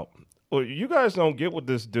this out. Well, you guys don't get with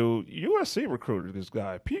this dude. USC recruited this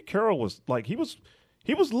guy. Pete Carroll was like, he was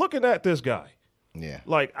looking at this guy. Yeah.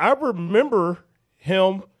 Like, I remember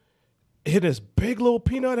him in his big little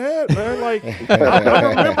peanut head, man. Like,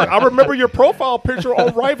 I remember your profile picture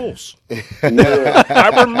on Rivals.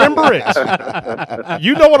 I remember it.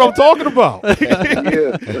 You know what I'm talking about.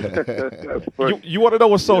 You want to know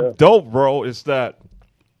what's so dope, bro, is that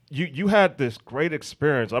you had this great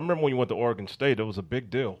experience. I remember when you went to Oregon State, it was a big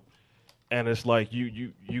deal. And it's like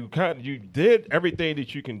you did everything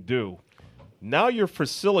that you can do. Now you're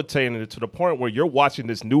facilitating it to the point where you're watching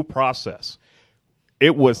this new process.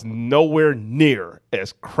 It was nowhere near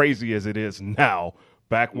as crazy as it is now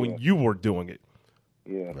back when you were doing it.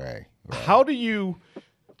 Yeah. Right. How do you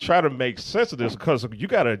try to make sense of this? Because you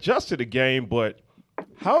got to adjust to the game, but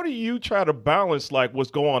how do you try to balance like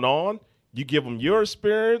what's going on? You give them your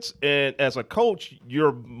experience, and as a coach,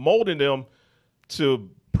 you're molding them to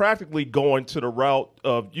practically going to the route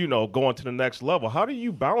of, going to the next level. How do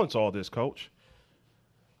you balance all this, Coach?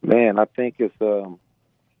 Man, I think it's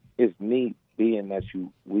neat being that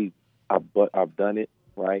I've done it,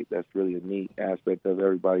 right? That's really a neat aspect of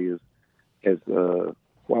everybody I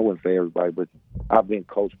wouldn't say everybody, but I've been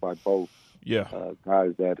coached by both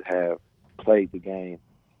guys that have played the game,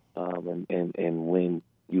 and when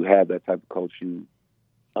you have that type of coach, you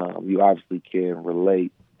obviously can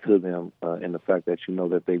relate to them in the fact that you know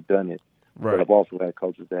that they've done it. Right. But I've also had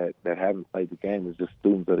coaches that haven't played the game, as just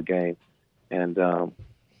students of the game, and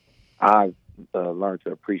I've learned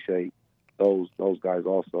to appreciate those guys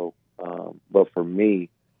also. But for me,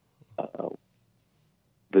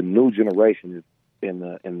 the new generation is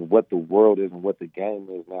in what the world is and what the game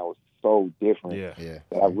is now is so different that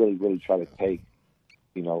I really, really try to take,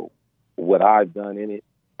 what I've done in it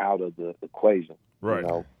out of the equation. Right.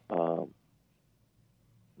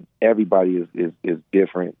 Everybody is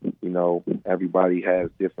different. Everybody has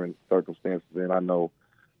different circumstances, and I know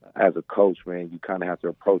as a coach, man, you kind of have to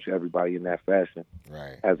approach everybody in that fashion,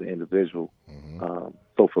 right, as an individual. Mm-hmm.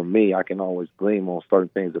 So for me, I can always glean on certain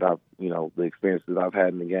things that the experiences I've had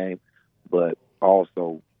in the game, but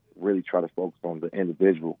also really try to focus on the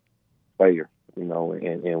individual player,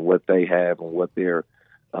 and what they have and what their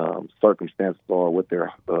circumstances are, what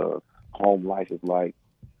their home life is like,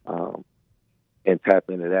 and tap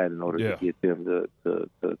into that in order to get them to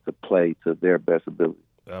play to their best ability.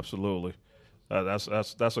 Absolutely.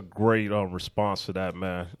 That's a great response to that,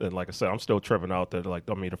 man. And like I said, I'm still tripping out there.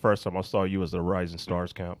 The first time I saw you was the Rising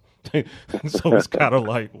Stars camp. So it's kind of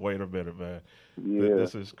like, wait a minute, man. Yeah.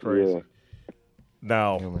 This is crazy. Yeah.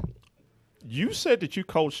 Now, you said that you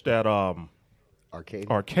coached at Arcadia,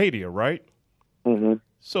 right? Mm-hmm.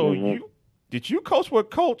 So did you coach with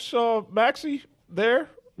Coach Maxey there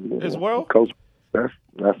as well? Coach,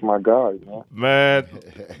 that's my guy, man.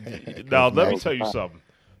 Now, let me tell you something.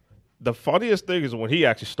 The funniest thing is when he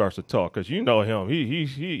actually starts to talk, because you know him,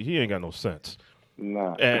 he ain't got no sense.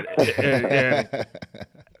 Nah. And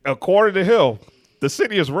according to him, the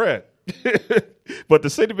city is red, but the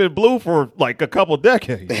city been blue for like a couple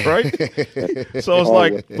decades, right? So it's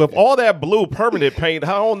like with all that blue permanent paint,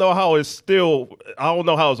 I don't know how it's a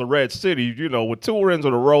red city. With two ends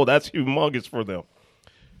of the road, that's humongous for them.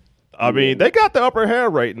 I mean, they got the upper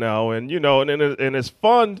hand right now, and and it's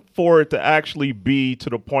fun for it to actually be to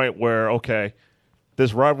the point where, okay,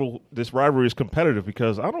 this rivalry is competitive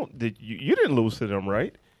because you didn't lose to them,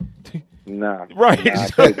 right? Nah, right. Nah,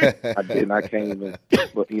 I didn't. I can't even.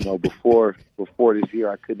 But before this year,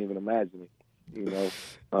 I couldn't even imagine it.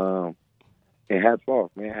 And hats off,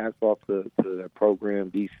 man. Hats off to that program,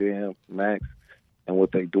 DCM, Max, and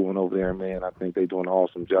what they doing over there, man. I think they doing an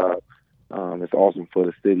awesome job. It's awesome for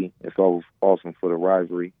the city. It's awesome for the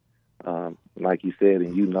rivalry. Like you said,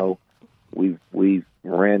 and we've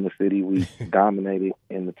ran the city. We've dominated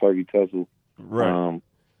in the Turkey Tussle, right?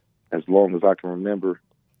 As long as I can remember,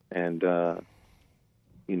 and to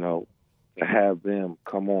have them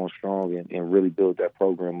come on strong and really build that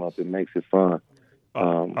program up, it makes it fun.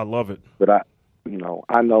 I love it. But I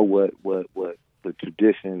know what the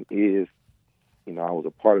tradition is. I was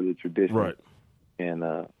a part of the tradition, right? And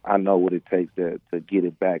I know what it takes to get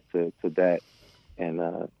it back to that.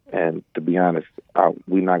 And to be honest,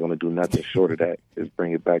 we're not going to do nothing short of that. Just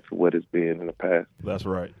bring it back to what it's been in the past. That's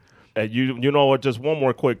right. And you know what? Just one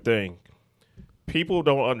more quick thing. People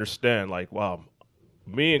don't understand. Like, wow,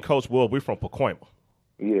 me and Coach Will, we're from Pacoima.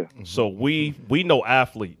 Yeah. So we know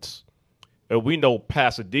athletes, and we know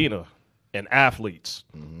Pasadena and athletes.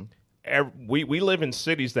 Mm-hmm. We live in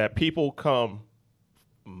cities that people come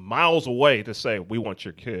miles away to say, we want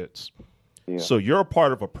your kids. Yeah. So you're a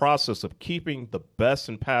part of a process of keeping the best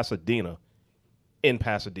in Pasadena.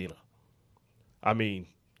 I mean,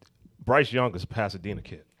 Bryce Young is a Pasadena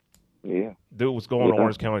kid. Yeah. Dude was going to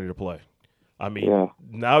Orange County to play. I mean,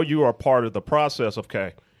 now you are part of the process of,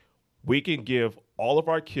 okay, we can give all of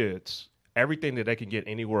our kids everything that they can get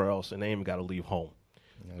anywhere else, and they ain't got to leave home.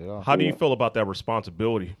 How do you feel about that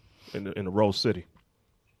responsibility in the Rose City?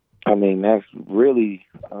 I mean, that's really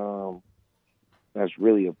a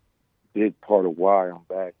big part of why I'm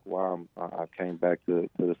back, I came back to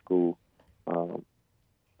the school.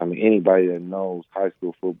 I mean, anybody that knows high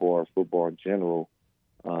school football or football in general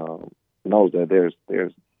knows that there's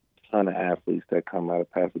a ton of athletes that come out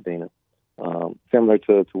of Pasadena. Similar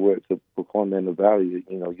to Pacoima in the Valley,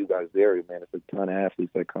 you guys' area, man, it's a ton of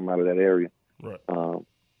athletes that come out of that area. Right.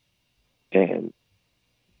 And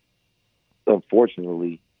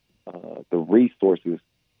unfortunately, the resources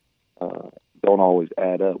don't always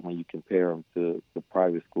add up when you compare them to the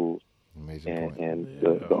private schools. Amazing point. And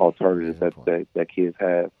the alternatives that kids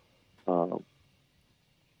have.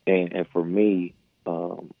 And for me,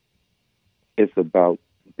 it's about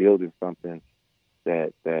building something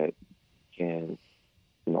that can,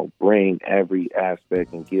 bring every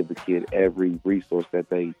aspect and give the kid every resource that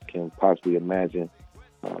they can possibly imagine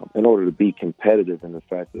in order to be competitive in the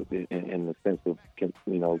fact of it, in the sense of,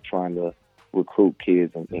 trying to recruit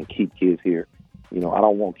kids and keep kids here. I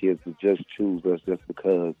don't want kids to just choose us just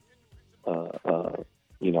because,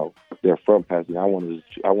 they're from Pasadena. I want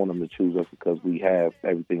them to choose us because we have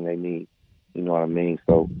everything they need. You know what I mean?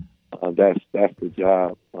 So that's the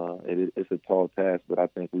job. It's a tall task, but I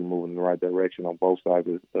think we move in the right direction on both sides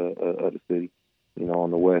of the city.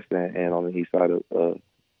 On the west and on the east side of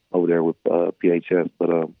over there with PHS.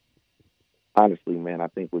 But honestly, man, I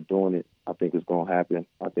think we're doing it. I think it's going to happen.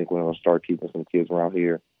 I think we're going to start keeping some kids around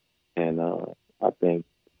here, and I think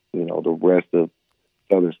the rest of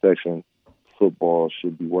Southern Section football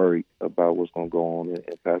should be worried about what's going to go on in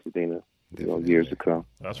Pasadena, years to come.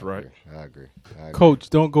 That's right. I agree.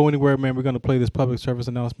 Coach, don't go anywhere, man. We're going to play this public service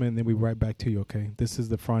announcement, and then we'll be right back to you, okay? This is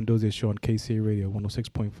the Farron Dozier Show on KCAA Radio,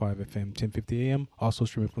 106.5 FM, 1050 AM. Also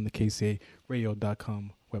streaming from the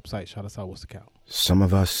KCARadio.com website. Shout us out. What's the count? Some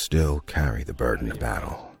of us still carry the burden of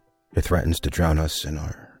battle. It threatens to drown us in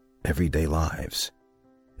our everyday lives.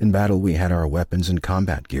 In battle, we had our weapons and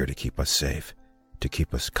combat gear to keep us safe, to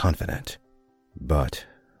keep us confident. But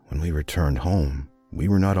when we returned home, we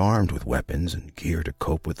were not armed with weapons and gear to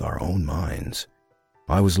cope with our own minds.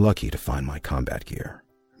 I was lucky to find my combat gear,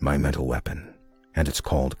 my mental weapon, and it's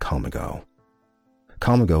called Calmago.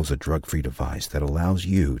 Calmago is a drug-free device that allows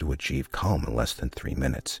you to achieve calm in less than 3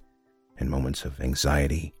 minutes in moments of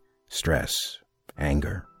anxiety, stress,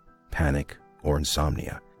 anger, panic, or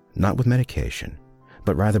insomnia, not with medication,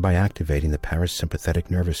 but rather by activating the parasympathetic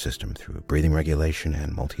nervous system through breathing regulation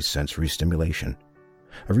and multisensory stimulation.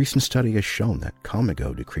 A recent study has shown that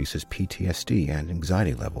Calmago decreases PTSD and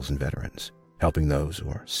anxiety levels in veterans, helping those who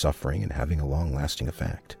are suffering and having a long-lasting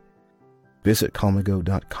effect. Visit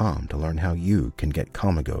Calmago.com to learn how you can get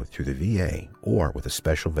Calmago through the VA or with a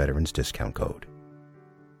special veterans discount code.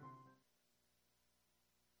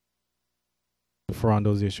 The Farron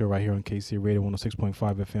Dozier Show right here on KCAA Radio 106.5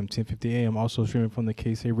 FM, 1050 AM. Also streaming from the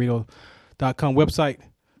KCARadio.com website,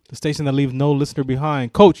 the station that leaves no listener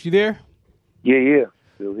behind. Coach, you there? Yeah.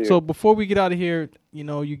 Still here. So before we get out of here,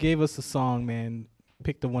 you gave us a song, man.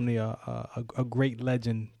 Picked one of a great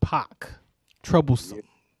legend, Pac, Troublesome. Yeah.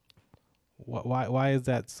 Why is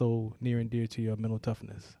that so near and dear to your mental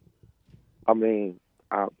toughness? I mean,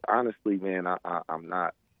 honestly, man, I'm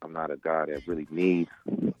not a guy that really needs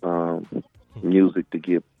music to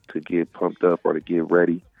get pumped up or to get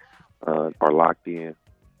ready or locked in.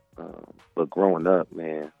 But growing up,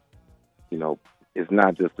 man, it's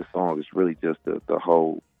not just the song. It's really just the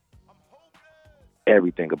whole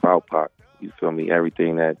everything about Pac. You feel me?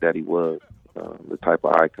 Everything that he was, the type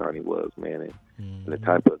of icon he was, man, and the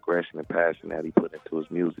type of aggression and passion that he put into his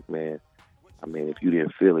music, man. I mean, if you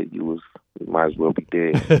didn't feel it, you might as well be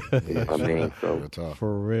dead. You know what I mean? So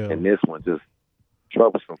for real. And this one just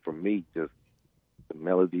troublesome for me. Just the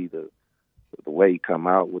melody, the way he come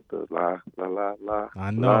out with the la la la la. I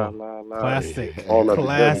know. La, la, la, classic. All of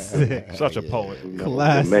classic. It, Such a poet.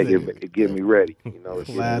 Classic. It get me ready. It get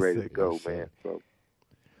me ready to go, man. So,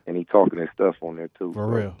 and he talking his stuff on there too. For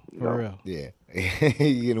real. Yeah. You're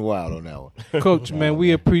getting wild on that one. Coach, man,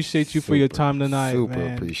 we appreciate you for your time tonight, Super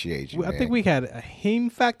man. appreciate you, I man. think we had a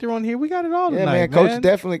heme factor on here. We got it all Yeah, tonight, man. Coach,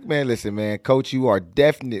 definitely, man. Listen, man. Coach, you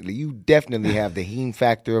definitely have the heme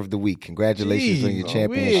factor of the week. Congratulations on your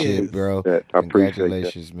championship, bro. I appreciate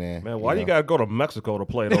Congratulations, man. Man, why you gotta go to Mexico to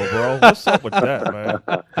play though, bro? What's up with that, man?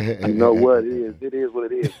 You know what? It is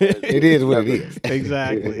what it is. It is what it is.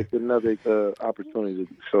 Exactly. It's another opportunity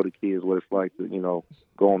to show the kids what it's like to,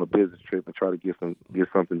 go on a business trip and try to get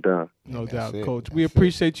something done. No doubt, Coach. We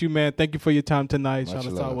appreciate you, man. Thank you for your time tonight. Much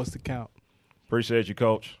Shout out to What's the Count. Appreciate you,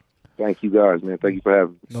 Coach. Thank you, guys, man. Thank you for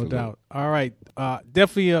having me. No doubt. All right.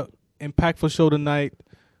 Definitely a impactful show tonight.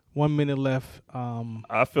 1 minute left.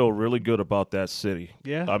 I feel really good about that city.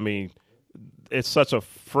 Yeah. I mean, it's such a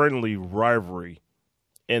friendly rivalry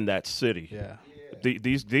in that city. Yeah.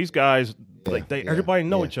 These guys, everybody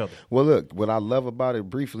know each other. Well, look, what I love about it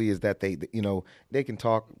briefly is that they can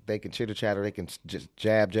talk, they can chitter chatter, they can just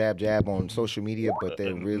jab on social media, but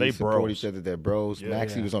they really support bros. each other. They're bros. Yeah.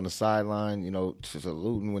 Maxie was on the sideline,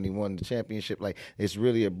 saluting when he won the championship. Like, it's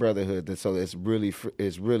really a brotherhood. So it's really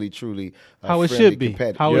truly how it should be.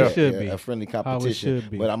 How it should be. A friendly competition.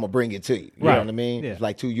 Should be. But I'm gonna bring it to you. You Right. know what I mean? Yeah. It's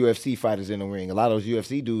like two UFC fighters in the ring. A lot of those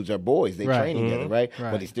UFC dudes are boys. They train together, right?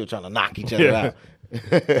 Right. But they're still trying to knock each other out.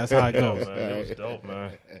 That's how it goes. Man, it was dope,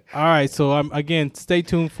 man. All right, so again, stay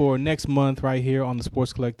tuned for next month right here on the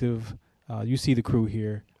Sports Collective. You see the crew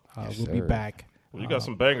here. We'll be back. Well, you got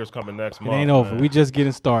some bangers coming next It month. ain't over. Man. We just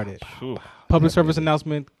getting started. Whew. Public service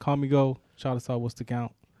announcement. Call me go. Shout us out. What's the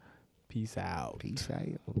count? Peace out. Peace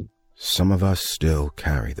out. Some of us still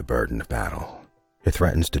carry the burden of battle. It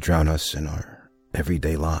threatens to drown us in our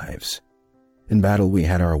everyday lives. In battle, we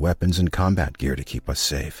had our weapons and combat gear to keep us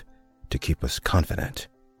safe, to keep us confident.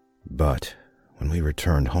 But when we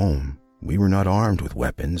returned home, we were not armed with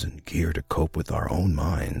weapons and gear to cope with our own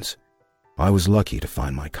minds. I was lucky to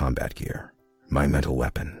find my combat gear, my mental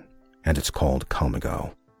weapon, and it's called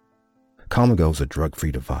Calmago. Calmago is a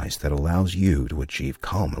drug-free device that allows you to achieve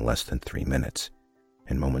calm in less than 3 minutes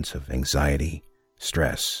in moments of anxiety,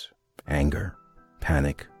 stress, anger,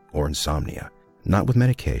 panic, or insomnia, not with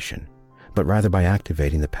medication, but rather by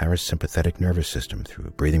activating the parasympathetic nervous system through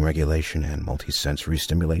breathing regulation and multisensory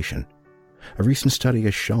stimulation. A recent study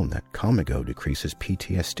has shown that Calmago decreases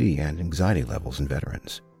PTSD and anxiety levels in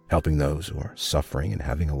veterans, helping those who are suffering and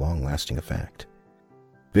having a long-lasting effect.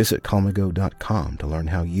 Visit Calmago.com to learn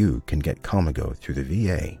how you can get Calmago through the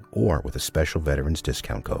VA or with a special veterans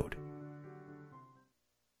discount code.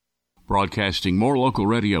 Broadcasting more local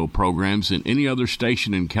radio programs than any other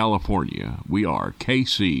station in California, we are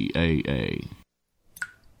KCAA.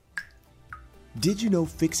 Did you know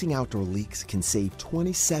fixing outdoor leaks can save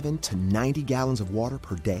 27 to 90 gallons of water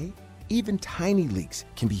per day? Even tiny leaks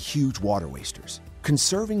can be huge water wasters.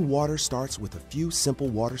 Conserving water starts with a few simple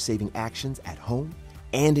water-saving actions at home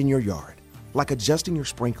and in your yard, like adjusting your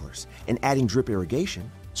sprinklers and adding drip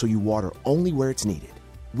irrigation so you water only where it's needed.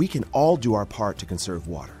 We can all do our part to conserve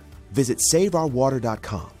water. Visit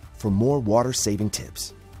SaveOurWater.com for more water-saving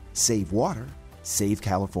tips. Save water, save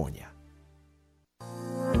California.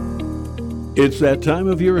 It's that time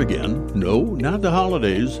of year again. No, not the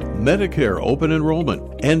holidays. Medicare open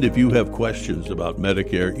enrollment. And if you have questions about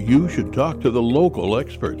Medicare, you should talk to the local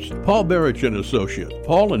experts. Paul Barrich and Associates.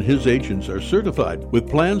 Paul and his agents are certified with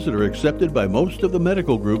plans that are accepted by most of the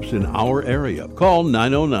medical groups in our area. Call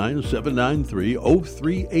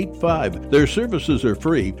 909-793-0385. Their services are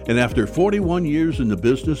free, and after 41 years in the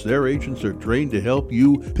business, their agents are trained to help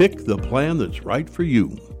you pick the plan that's right for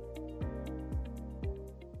you.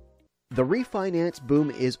 The refinance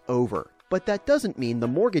boom is over, but that doesn't mean the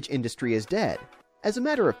mortgage industry is dead. As a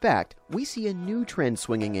matter of fact, we see a new trend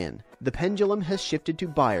swinging in. The pendulum has shifted to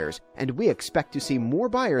buyers, and we expect to see more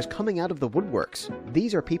buyers coming out of the woodworks.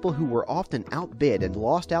 These are people who were often outbid and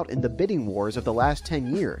lost out in the bidding wars of the last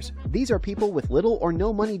 10 years. These are people with little or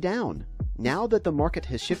no money down. Now that the market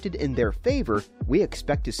has shifted in their favor, we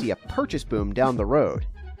expect to see a purchase boom down the road.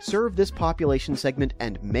 Serve this population segment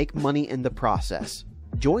and make money in the process.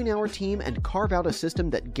 Join our team and carve out a system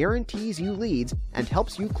that guarantees you leads and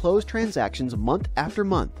helps you close transactions month after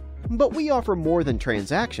month. But we offer more than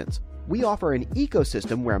transactions. We offer an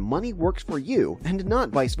ecosystem where money works for you and not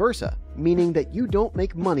vice versa, meaning that you don't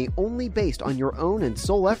make money only based on your own and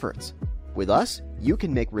sole efforts. With us, you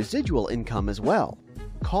can make residual income as well.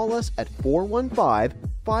 Call us at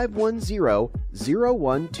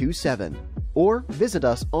 415-510-0127 or visit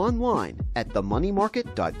us online at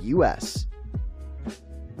themoneymarket.us.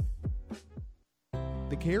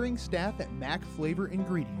 The caring staff at Mac Flavor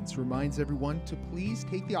Ingredients reminds everyone to please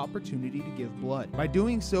take the opportunity to give blood. By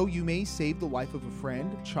doing so, you may save the life of a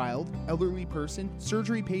friend, child, elderly person,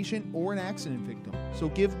 surgery patient, or an accident victim. So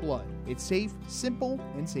give blood. It's safe, simple,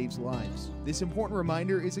 and saves lives. This important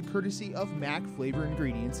reminder is a courtesy of Mac Flavor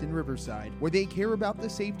Ingredients in Riverside, where they care about the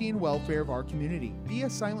safety and welfare of our community. Be a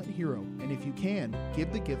silent hero, and if you can,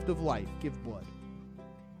 give the gift of life. Give blood.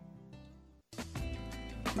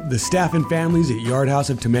 The staff and families at Yard House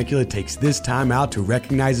of Temecula takes this time out to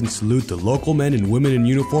recognize and salute the local men and women in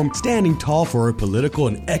uniform standing tall for our political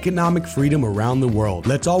and economic freedom around the world.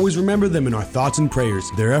 Let's always remember them in our thoughts and prayers.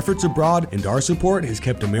 Their efforts abroad and our support has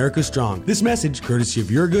kept America strong. This message, courtesy of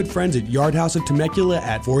your good friends at Yard House of Temecula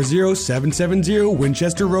at 40770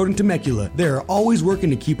 Winchester Road in Temecula. They are always working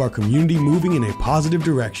to keep our community moving in a positive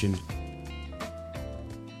direction.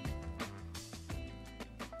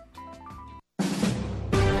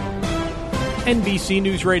 NBC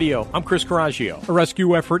News Radio, I'm Chris Coraggio. A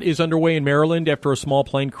rescue effort is underway in Maryland after a small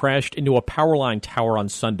plane crashed into a power line tower on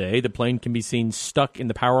Sunday. The plane can be seen stuck in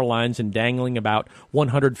the power lines and dangling about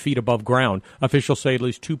 100 feet above ground. Officials say at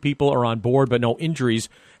least 2 people are on board, but no injuries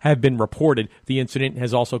have been reported. The incident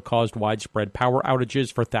has also caused widespread power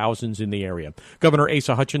outages for thousands in the area. Governor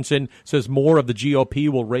Asa Hutchinson says more of the GOP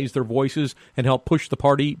will raise their voices and help push the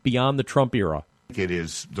party beyond the Trump era. It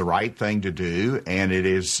is the right thing to do, and it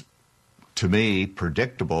is, to me,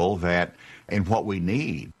 predictable that and what we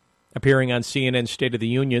need. Appearing on CNN's State of the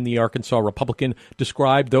Union, the Arkansas Republican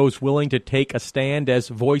described those willing to take a stand as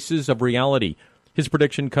voices of reality. His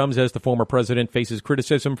prediction comes as the former president faces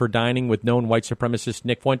criticism for dining with known white supremacist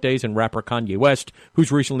Nick Fuentes and rapper Kanye West,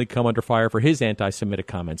 who's recently come under fire for his anti-Semitic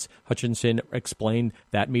comments. Hutchinson explained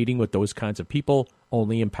that meeting with those kinds of people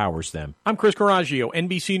only empowers them. I'm Chris Coraggio,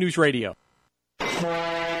 NBC News Radio.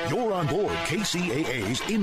 You're on board KCAA's